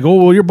of here. He's like, oh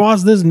well, your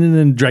boss this, and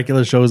then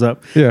Dracula shows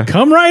up. Yeah,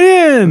 come right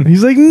in.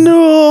 He's like,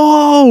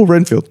 no,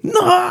 Renfield, no.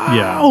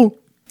 Yeah.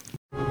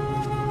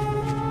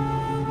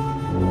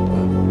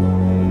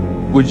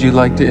 Would you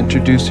like to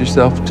introduce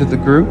yourself to the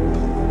group?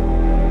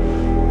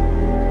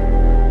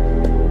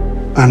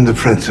 I'm the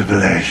Prince of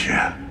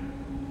Valacia.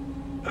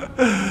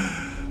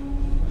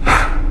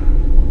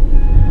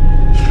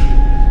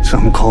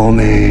 Some call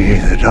me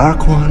the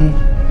Dark One.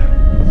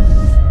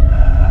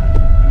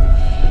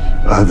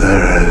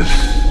 Others,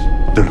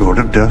 the Lord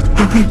of Death.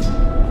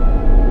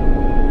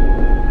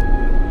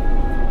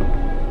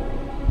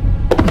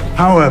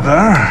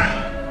 However,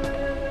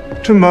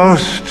 to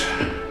most,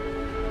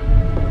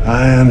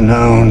 I am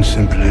known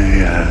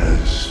simply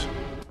as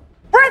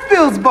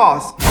Renfield's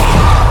boss.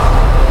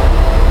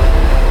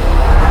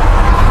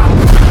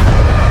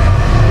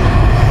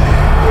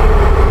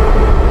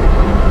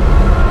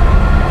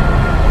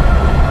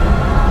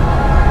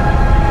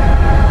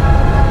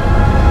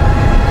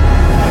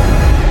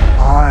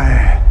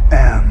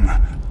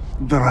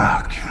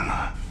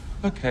 Dracula.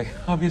 Okay,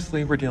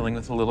 obviously we're dealing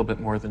with a little bit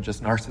more than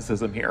just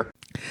narcissism here.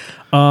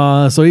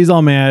 So he's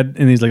all mad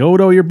and he's like, oh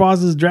no, your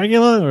boss is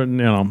Dracula, or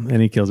and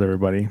he kills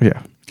everybody.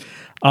 Yeah.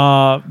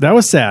 That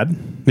was sad.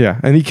 Yeah,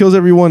 and he kills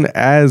everyone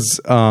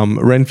as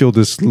Renfield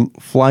is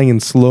flying in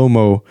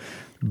slow-mo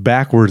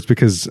backwards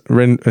because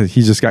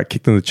he just got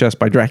kicked in the chest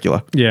by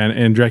Dracula. Yeah,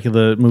 and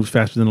Dracula moves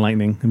faster than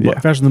lightning,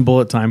 faster than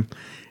bullet time,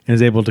 and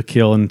is able to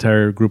kill an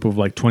entire group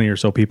of 20 or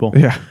so people.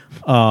 Yeah.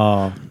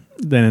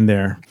 Then and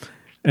there.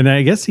 And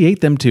I guess he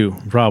ate them too,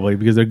 probably,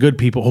 because they're good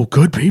people. Oh,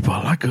 good people.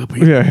 I like good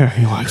people. Yeah,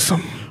 he likes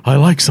them. I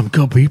like some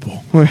good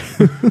people.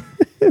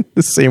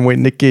 The same way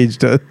Nick Cage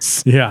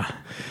does. Yeah.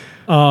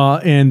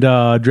 And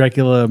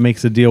Dracula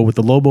makes a deal with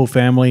the Lobo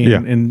family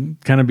and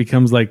kind of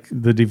becomes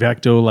the de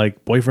facto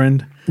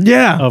boyfriend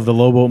of the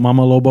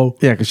Mama Lobo.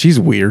 Yeah, because she's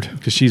weird.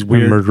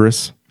 And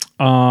murderous.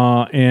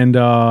 And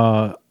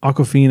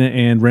Awkwafina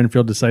and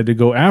Renfield decide to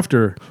go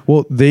after.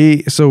 Well,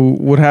 so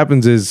what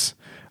happens is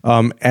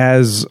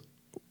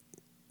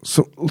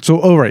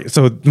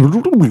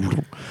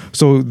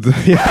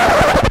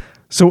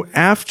So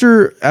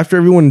after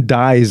everyone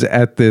dies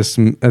at this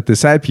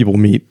sad people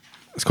meet,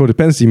 it's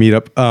codependency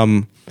meetup,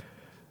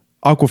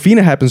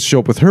 Awkwafina happens to show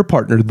up with her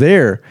partner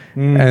there,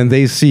 and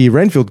they see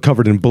Renfield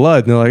covered in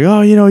blood, and they're like,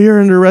 oh,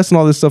 you're under arrest and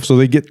all this stuff. So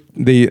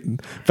they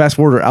fast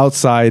forward her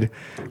outside.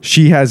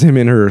 She has him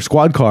in her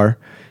squad car,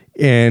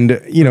 and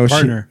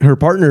her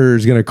partner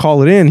is going to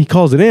call it in. He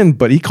calls it in,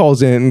 but he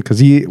calls in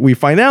because we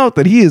find out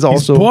that he is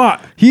also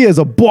he is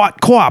a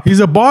bot cop. He's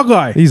a bar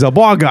guy. He's a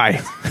bar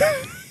guy.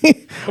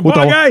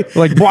 Bar guy,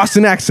 like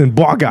Boston accent,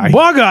 bar guy.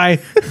 Bar guy.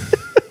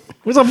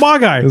 What's a bar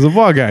guy? He's a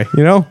bar guy.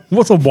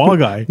 What's a bar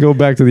guy? Go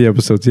back to the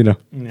episodes. Yeah.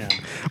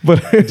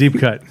 But deep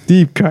cut.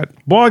 Deep cut.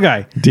 Bar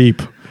guy.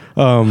 Deep.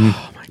 Oh my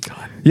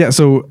god. Yeah.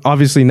 So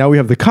obviously now we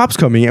have the cops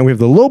coming, and we have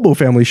the Lobo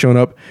family showing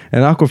up,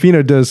 and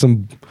Awkwafina does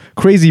some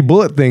crazy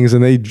bullet things,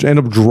 and they end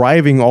up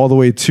driving all the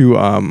way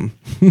to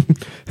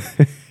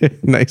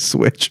nice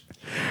switch.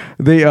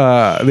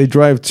 They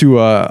drive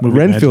to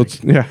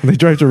Renfield's. Yeah, they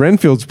drive to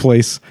Renfield's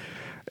place,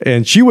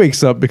 and she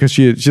wakes up because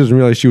she doesn't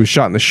realize she was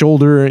shot in the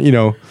shoulder.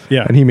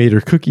 Yeah, and he made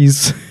her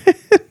cookies.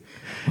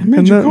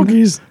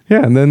 Cookies.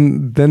 Yeah, and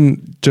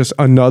then just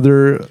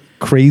another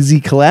crazy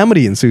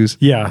calamity ensues.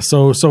 Yeah,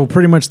 so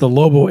pretty much the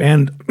Lobo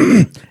and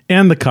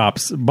the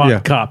cops,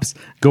 cops,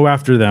 go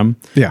after them.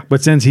 Yeah,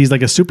 but since he's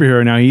like a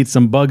superhero now, he eats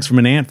some bugs from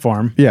an ant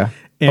farm. Yeah,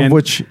 of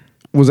which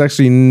was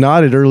actually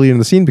nodded earlier in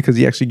the scene because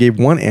he actually gave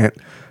one ant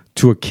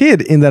to a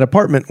kid in that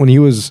apartment when he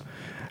was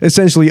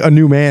essentially a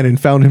new man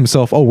and found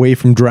himself away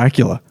from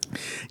Dracula.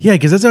 Yeah,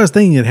 because that's what I was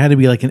thinking. It had to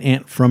be like an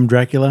ant from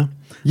Dracula.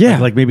 Yeah,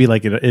 like maybe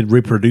it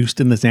reproduced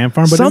in this ant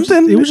farm, but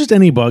something. It was just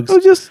any bugs. It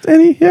was just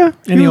any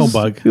old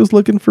bug. He was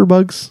looking for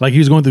bugs. Like he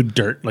was going through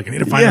dirt. Like I need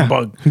to find a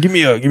bug. Give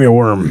me a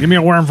worm. Give me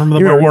a worm from the.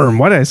 Give me a worm.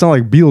 Why did I sound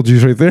like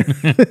Beetlejuice right there?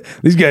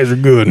 These guys are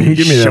good.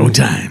 Give me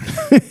showtime.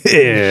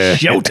 Yeah,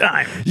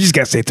 showtime. You just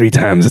gotta say 3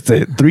 times. That's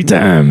it. 3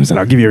 times, and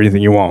I'll give you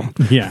everything you want.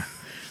 Yeah,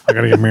 I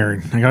gotta get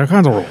married. I got all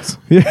kinds of roles.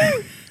 Yeah.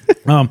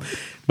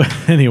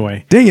 But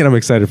anyway, dang it, I'm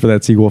excited for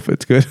that sequel if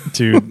it's good.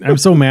 Dude, I'm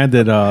so mad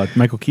that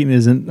Michael Keaton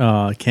isn't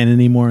Ken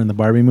anymore in the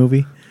Barbie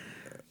movie.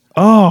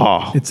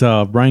 Oh, It's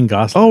Brian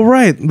Gosling. oh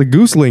right, the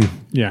Gooseling.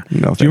 Yeah. No, Do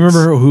you thanks.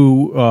 remember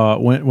who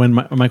when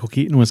Michael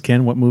Keaton was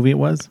Ken? What movie it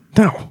was?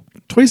 No,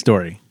 Toy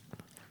Story.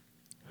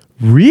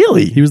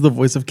 really? He was the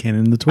voice of Ken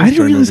in the Toy I Story.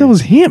 didn't realize that movie.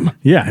 was him.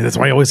 Yeah, that's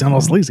why he always sounded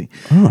all sleazy.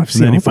 Oh, I've And seen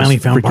then all he those finally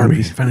found freaking Barbie. He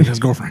movies. finally found his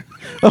girlfriend.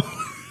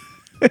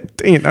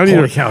 Dang it! I need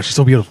Holy to cow, she's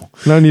so beautiful.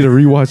 now I need to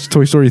rewatch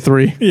Toy Story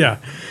 3. Yeah.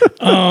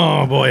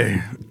 Oh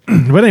boy.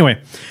 But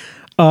anyway,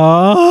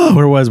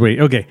 where was we?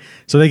 Okay,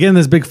 so they get in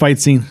this big fight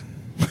scene.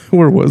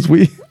 Where was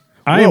we?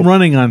 I am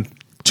running on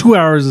 2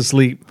 hours of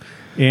sleep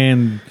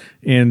and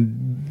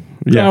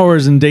Yeah.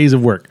 hours and days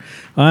of work.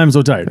 I'm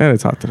so tired. And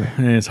it's hot today.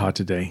 And it's hot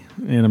today,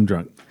 and I'm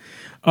drunk.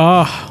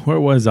 Where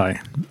was I?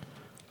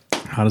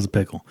 Hot as a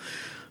pickle.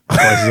 Twice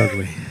as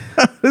ugly.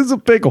 This is a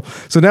pickle.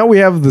 So now we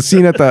have the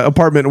scene at the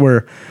apartment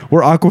where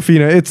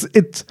Aquafina.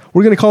 It's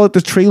we're gonna call it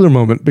the trailer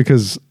moment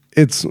because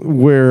it's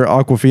where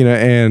Aquafina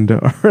and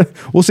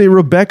we'll say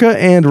Rebecca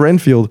and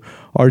Renfield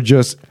are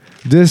just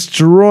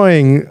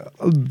destroying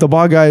the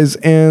bad guys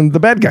and the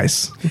bad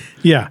guys.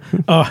 Yeah,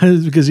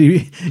 because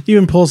he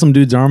even pulls some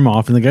dude's arm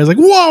off, and the guy's like,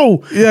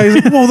 "Whoa!" Yeah, he's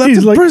like, whoa, that's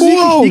He's like, impressive.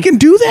 whoa. You can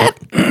do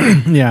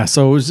that? Yeah,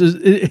 so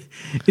it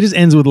just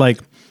ends with like,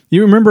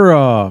 you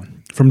remember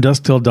From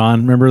Dusk Till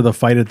Dawn? Remember the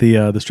fight at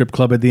the strip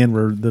club at the end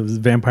where the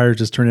vampires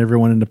just turn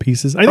everyone into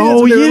pieces? I think that's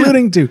what they were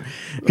alluding to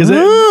because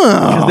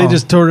they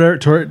just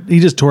he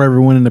just tore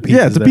everyone into pieces.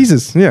 Yeah, to there.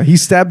 pieces. Yeah, he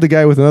stabbed the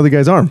guy with another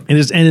guy's arm. And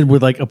it just ended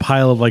with like a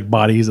pile of like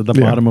bodies at the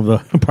bottom of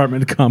the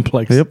apartment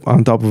complex. Yep,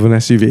 on top of an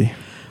SUV.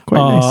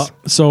 Quite nice.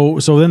 So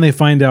then they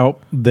find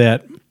out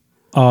that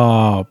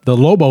the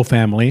Lobo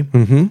family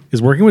is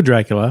working with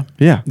Dracula.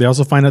 Yeah. They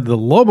also find out the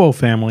Lobo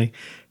family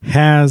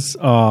has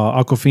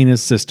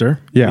Aquafina's sister,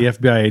 Yeah. the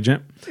FBI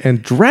agent.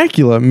 And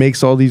Dracula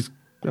makes all these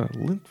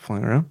lint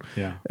flying around.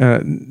 Yeah.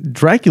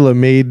 Dracula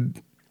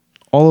made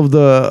all of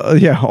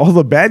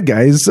the bad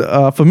guys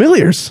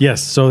familiars.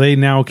 Yes, so they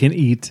now can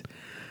eat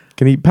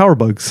Can eat power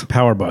bugs.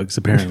 power bugs,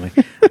 apparently.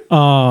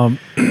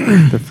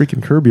 They're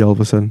freaking Kirby all of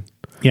a sudden.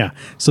 Yeah,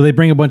 so they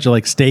bring a bunch of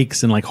like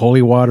steaks and like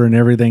holy water and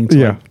everything. To,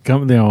 Yeah. like,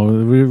 come,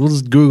 we'll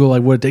just Google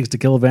like what it takes to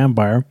kill a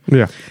vampire.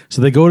 Yeah.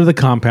 So they go to the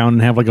compound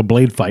and have like a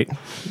blade fight.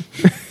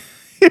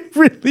 It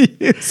really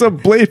is a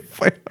blade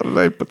fight. How did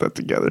I put that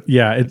together?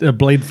 Yeah, a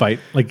blade fight.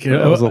 Like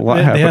That was a lot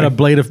they had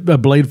happening. a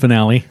blade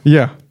finale.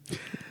 Yeah.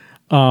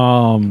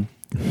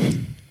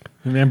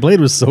 Man, Blade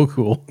was so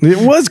cool.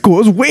 It was cool.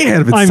 It was way ahead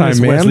of its I time, miss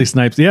man. Wesley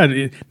Snipes. Yeah,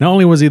 not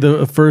only was he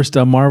the first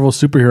Marvel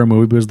superhero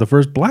movie, but it was the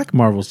first black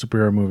Marvel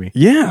superhero movie.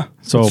 Yeah.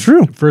 So it's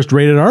true. First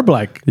rated R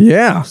black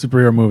Yeah.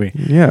 superhero movie.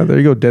 Yeah. There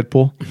you go,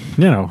 Deadpool.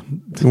 You know,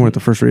 We weren't the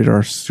first rated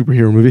R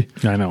superhero movie.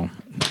 I know.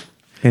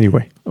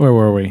 Anyway, Where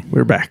were we?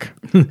 we're back.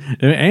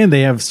 And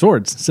they have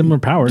swords, similar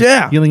powers,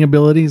 Yeah. healing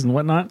abilities and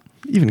whatnot.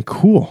 Even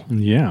cool.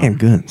 Yeah. And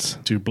guns.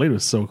 Dude, Blade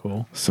was so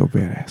cool. So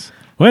badass.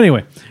 Well,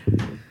 anyway,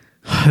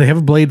 they have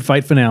a Blade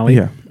fight finale.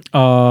 Yeah.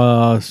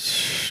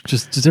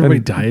 Just everybody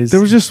And dies. There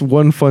was just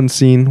one fun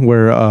scene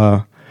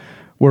where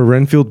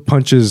Renfield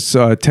punches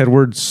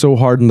Tedward so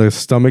hard in the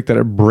stomach that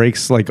it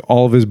breaks like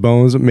all of his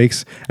bones. And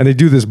they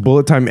do this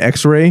bullet time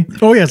X-ray.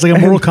 Oh yeah, it's like a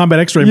Mortal Kombat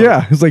X-ray.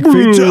 Yeah, it's like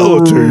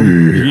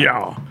fatality.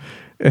 Yeah.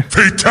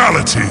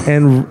 Fatality!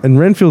 And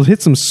Renfield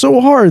hits him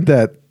so hard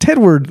that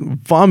Tedward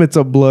vomits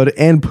up blood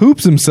and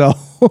poops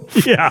himself.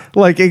 Yeah.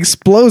 Like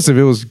explosive.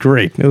 It was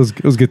great. It was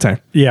a good time.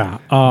 Yeah.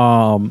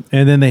 And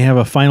then they have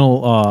a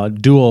final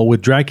duel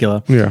with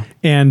Dracula. Yeah.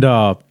 And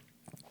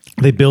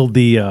they build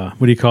the what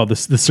do you call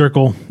this? The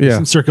circle.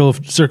 Yeah. Circle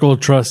of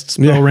trust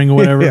spell ring or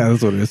whatever. Yeah,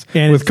 that's what it is.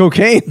 And with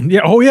cocaine.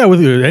 Yeah. Oh yeah.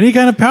 With any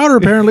kind of powder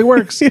apparently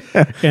works.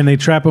 Yeah. And they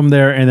trap them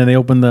there, and then they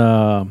open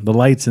the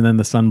lights, and then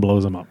the sun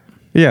blows them up.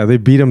 Yeah, they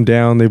beat him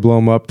down, they blow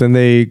him up, then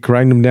they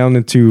grind him down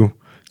into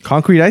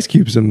concrete ice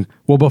cubes. And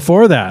Well,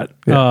 before that,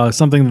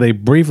 something they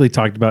briefly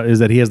talked about is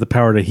that he has the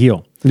power to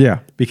heal.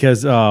 yeah,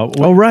 Because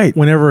right.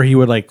 whenever he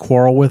would like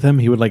quarrel with him,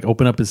 he would like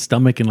open up his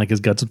stomach and like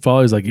his guts would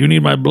fall. He's like, "You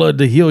need my blood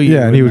to heal you."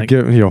 yeah, and he would like,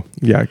 give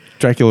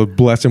Dracula would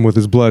bless him with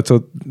his blood.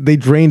 So they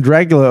drained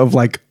Dracula of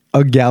like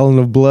a gallon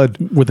of blood.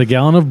 with a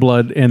gallon of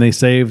blood, and they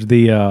saved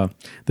the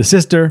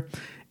sister,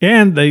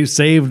 and they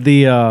saved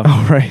the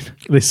Oh right,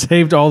 they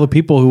saved all the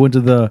people who went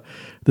to the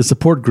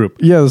support group,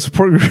 yeah, the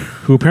support group.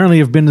 who apparently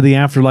have been to the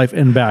afterlife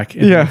and back,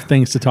 and Yeah. have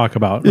things to talk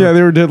about. Yeah,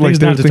 they were dead. Like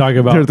things not to talk There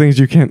are about. things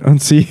you can't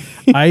unsee.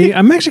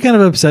 I'm actually kind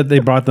of upset they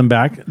brought them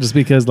back, just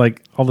because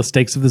like all the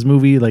stakes of this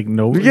movie, like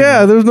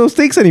Yeah, there's no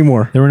stakes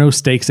anymore. there were no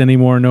stakes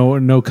anymore,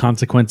 no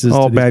consequences.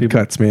 All to these bad people.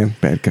 cuts, man.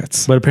 Bad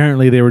cuts. But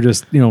apparently they were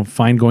just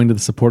fine going to the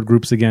support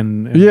groups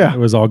again. And Yeah. it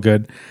was all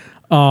good.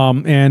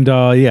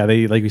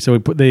 They like we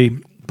said they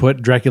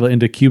put Dracula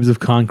into cubes of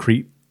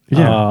concrete.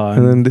 Yeah,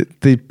 and then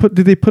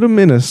did they put him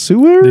in a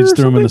sewer? They just or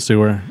threw him in the something?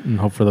 sewer and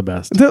hope for the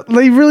best.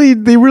 They really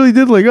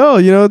did like,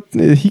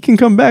 he can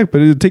come back, but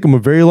it would take him a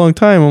very long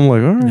time. I'm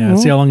like, all right, Yeah, well,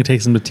 see how long it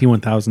takes them to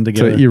T1000 to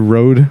get to it.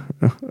 erode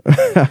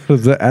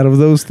out of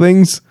those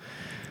things.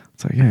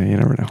 It's like, yeah, you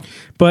never know.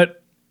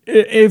 But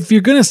if you're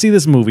gonna see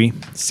this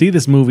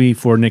movie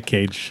for Nick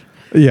Cage.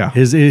 Yeah,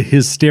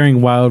 His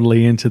staring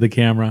wildly into the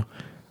camera.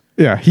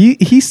 Yeah,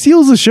 he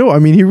steals the show. I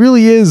mean, he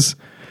really is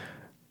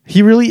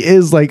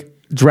like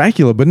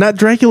Dracula, but not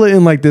Dracula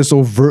in like this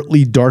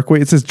overtly dark way.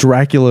 It's this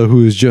Dracula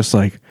who is just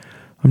like,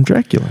 I'm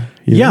Dracula.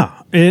 Yeah,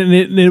 and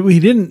he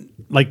didn't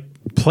like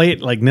play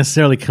it like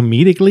necessarily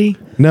comedically.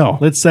 No,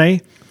 let's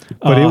say,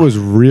 but it was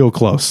real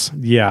close.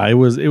 Yeah, it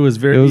was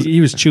very. He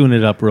was chewing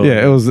it up really.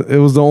 Yeah, it was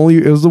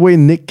the way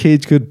Nick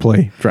Cage could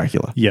play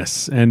Dracula.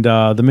 Yes, and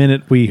the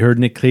minute we heard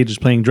Nick Cage was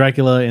playing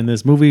Dracula in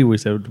this movie, we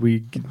said,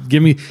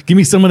 give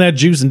me some of that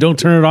juice and don't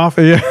turn it off."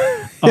 Yeah.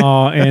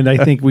 And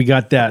I think we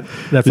got that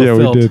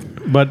fulfilled. Yeah, we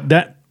did. But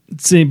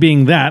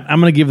being that,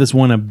 I'm going to give this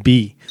one a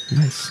B.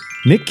 Nice.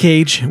 Nick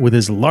Cage, with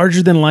his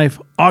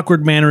larger-than-life,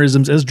 awkward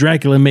mannerisms as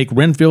Dracula, make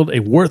Renfield a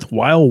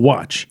worthwhile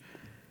watch.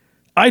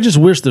 I just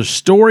wish the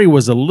story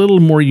was a little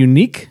more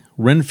unique.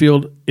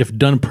 Renfield, if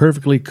done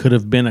perfectly, could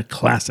have been a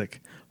classic.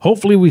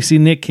 Hopefully we see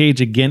Nick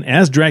Cage again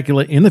as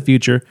Dracula in the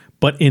future,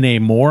 but in a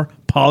more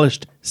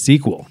polished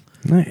sequel.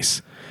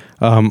 Nice.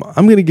 I'm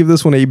going to give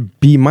this one a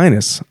B-. I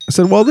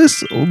said, while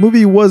this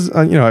movie was,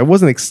 I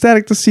wasn't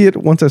ecstatic to see it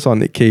once I saw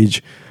Nick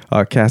Cage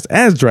cast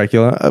as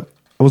Dracula.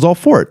 I was all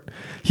for it.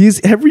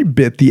 He's every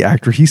bit the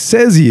actor he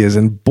says he is,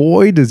 and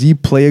boy, does he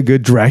play a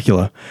good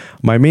Dracula.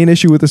 My main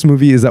issue with this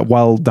movie is that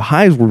while the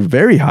highs were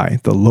very high,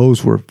 the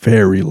lows were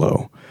very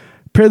low.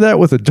 Pair that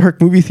with a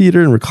dark movie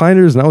theater and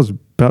recliners, and I was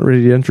about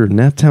ready to enter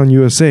Naptown,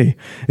 USA.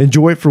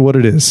 Enjoy it for what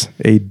it is,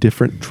 a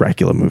different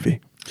Dracula movie.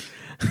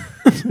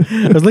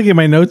 I was looking at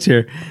my notes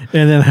here,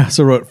 and then I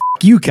also wrote,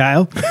 "F you,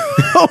 Kyle."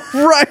 Oh,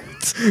 right.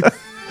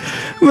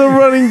 The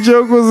running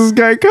joke was this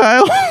guy,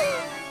 Kyle.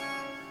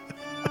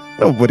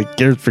 Nobody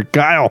cares for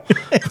Kyle.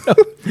 I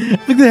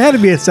think there had to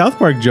be a South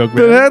Park joke.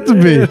 Man. There had to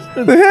be.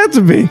 There had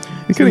to be.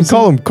 You couldn't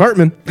call him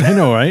Cartman. I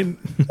know, right?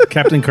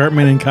 Captain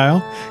Cartman and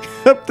Kyle.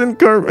 Captain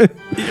Cartman.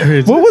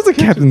 What was the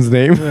captain's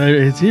name?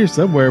 It's here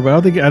somewhere, but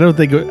I don't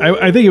think.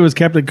 I think it was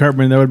Captain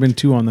Cartman. That would have been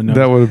 2 on the note.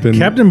 That would have been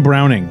Captain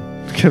Browning.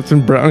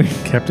 Captain Browning.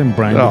 Captain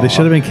Browning. Oh. They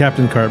should have been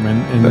Captain Cartman.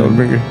 And that would have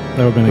been good. That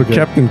would have been or good.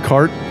 Captain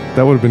Cart.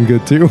 That would have been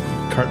good too.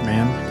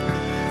 Cartman.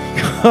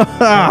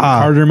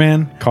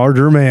 Carterman.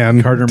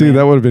 Carterman. Dude,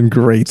 that would have been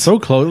great. So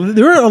close.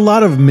 There were a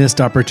lot of missed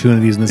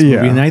opportunities in this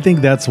movie, and I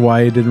think that's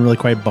why it didn't really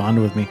quite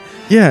bond with me.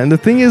 Yeah, and the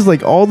thing is,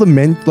 like all the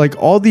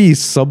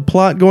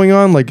subplot going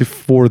on, like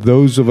for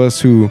those of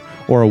us who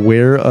are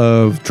aware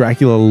of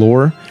Dracula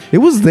lore, it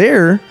was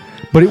there,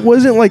 but it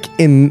wasn't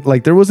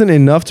there wasn't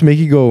enough to make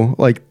you go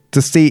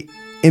to stay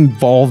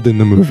involved in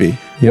the movie.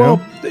 You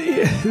know?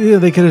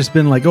 They could have just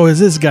been like, "Oh, is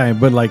this guy?"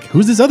 But like,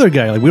 who's this other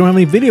guy? Like, we don't have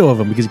any video of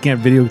him because you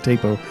can't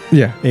videotape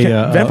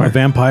a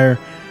vampire.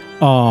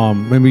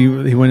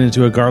 Maybe he went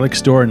into a garlic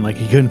store and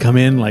he couldn't come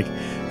in. Like,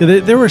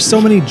 there were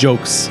so many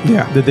jokes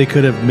that they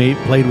could have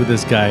played with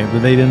this guy, but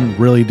they didn't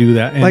really do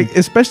that. And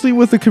especially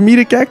with a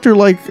comedic actor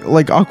like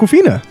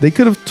Awkwafina, they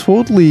could have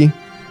totally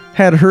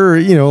had her,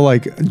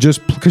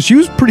 just because she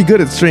was pretty good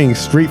at staying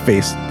straight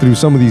faced through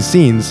some of these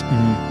scenes.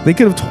 Mm-hmm. They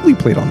could have totally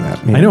played on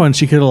that. Man. I know, and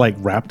she could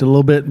have rapped a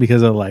little bit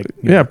because of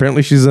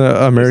apparently she's an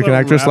American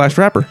actress /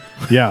 rapper.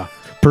 Yeah,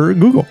 per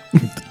Google.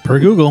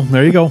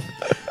 There you go.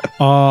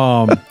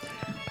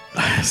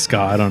 Ska,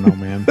 I don't know,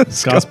 man.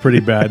 Ska's pretty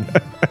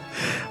bad.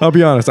 I'll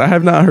be honest, I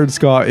have not heard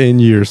ska in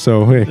years.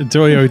 So hey,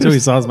 until he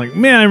saw us, I'm like,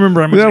 man, I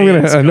remember. I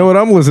know what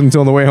I'm listening to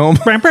on the way home.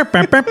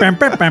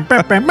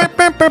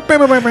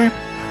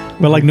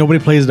 But nobody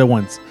plays it at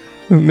once.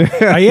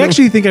 I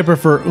actually think I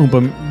prefer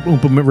Oompa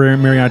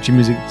mariachi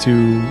music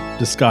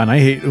to ska, and I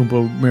hate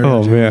Oompa mariachi.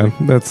 Oh man,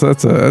 that's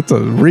a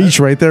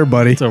reach right there,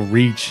 buddy. It's a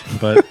reach,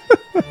 but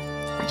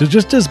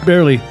just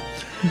barely.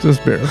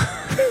 Just barely.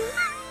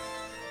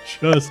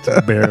 Just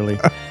barely.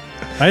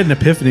 I had an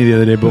epiphany the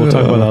other day, but we'll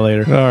talk about that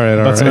later. All right.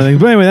 But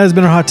anyway, that's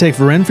been our hot take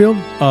for Renfield.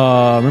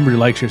 Remember to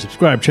like, share,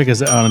 subscribe. Check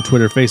us out on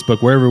Twitter,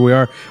 Facebook, wherever we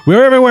are.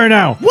 We're everywhere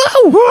now.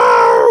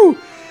 Woo!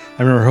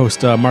 I'm your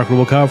host, Marc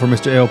Rubalcaba, for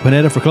Mr. Abel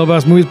Pineda for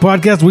Clubhouse Movies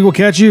Podcast. We will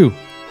catch you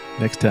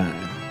next time.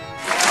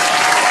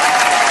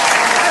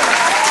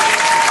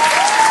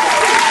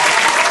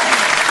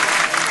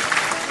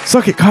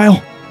 Suck it,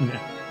 Kyle. Yeah.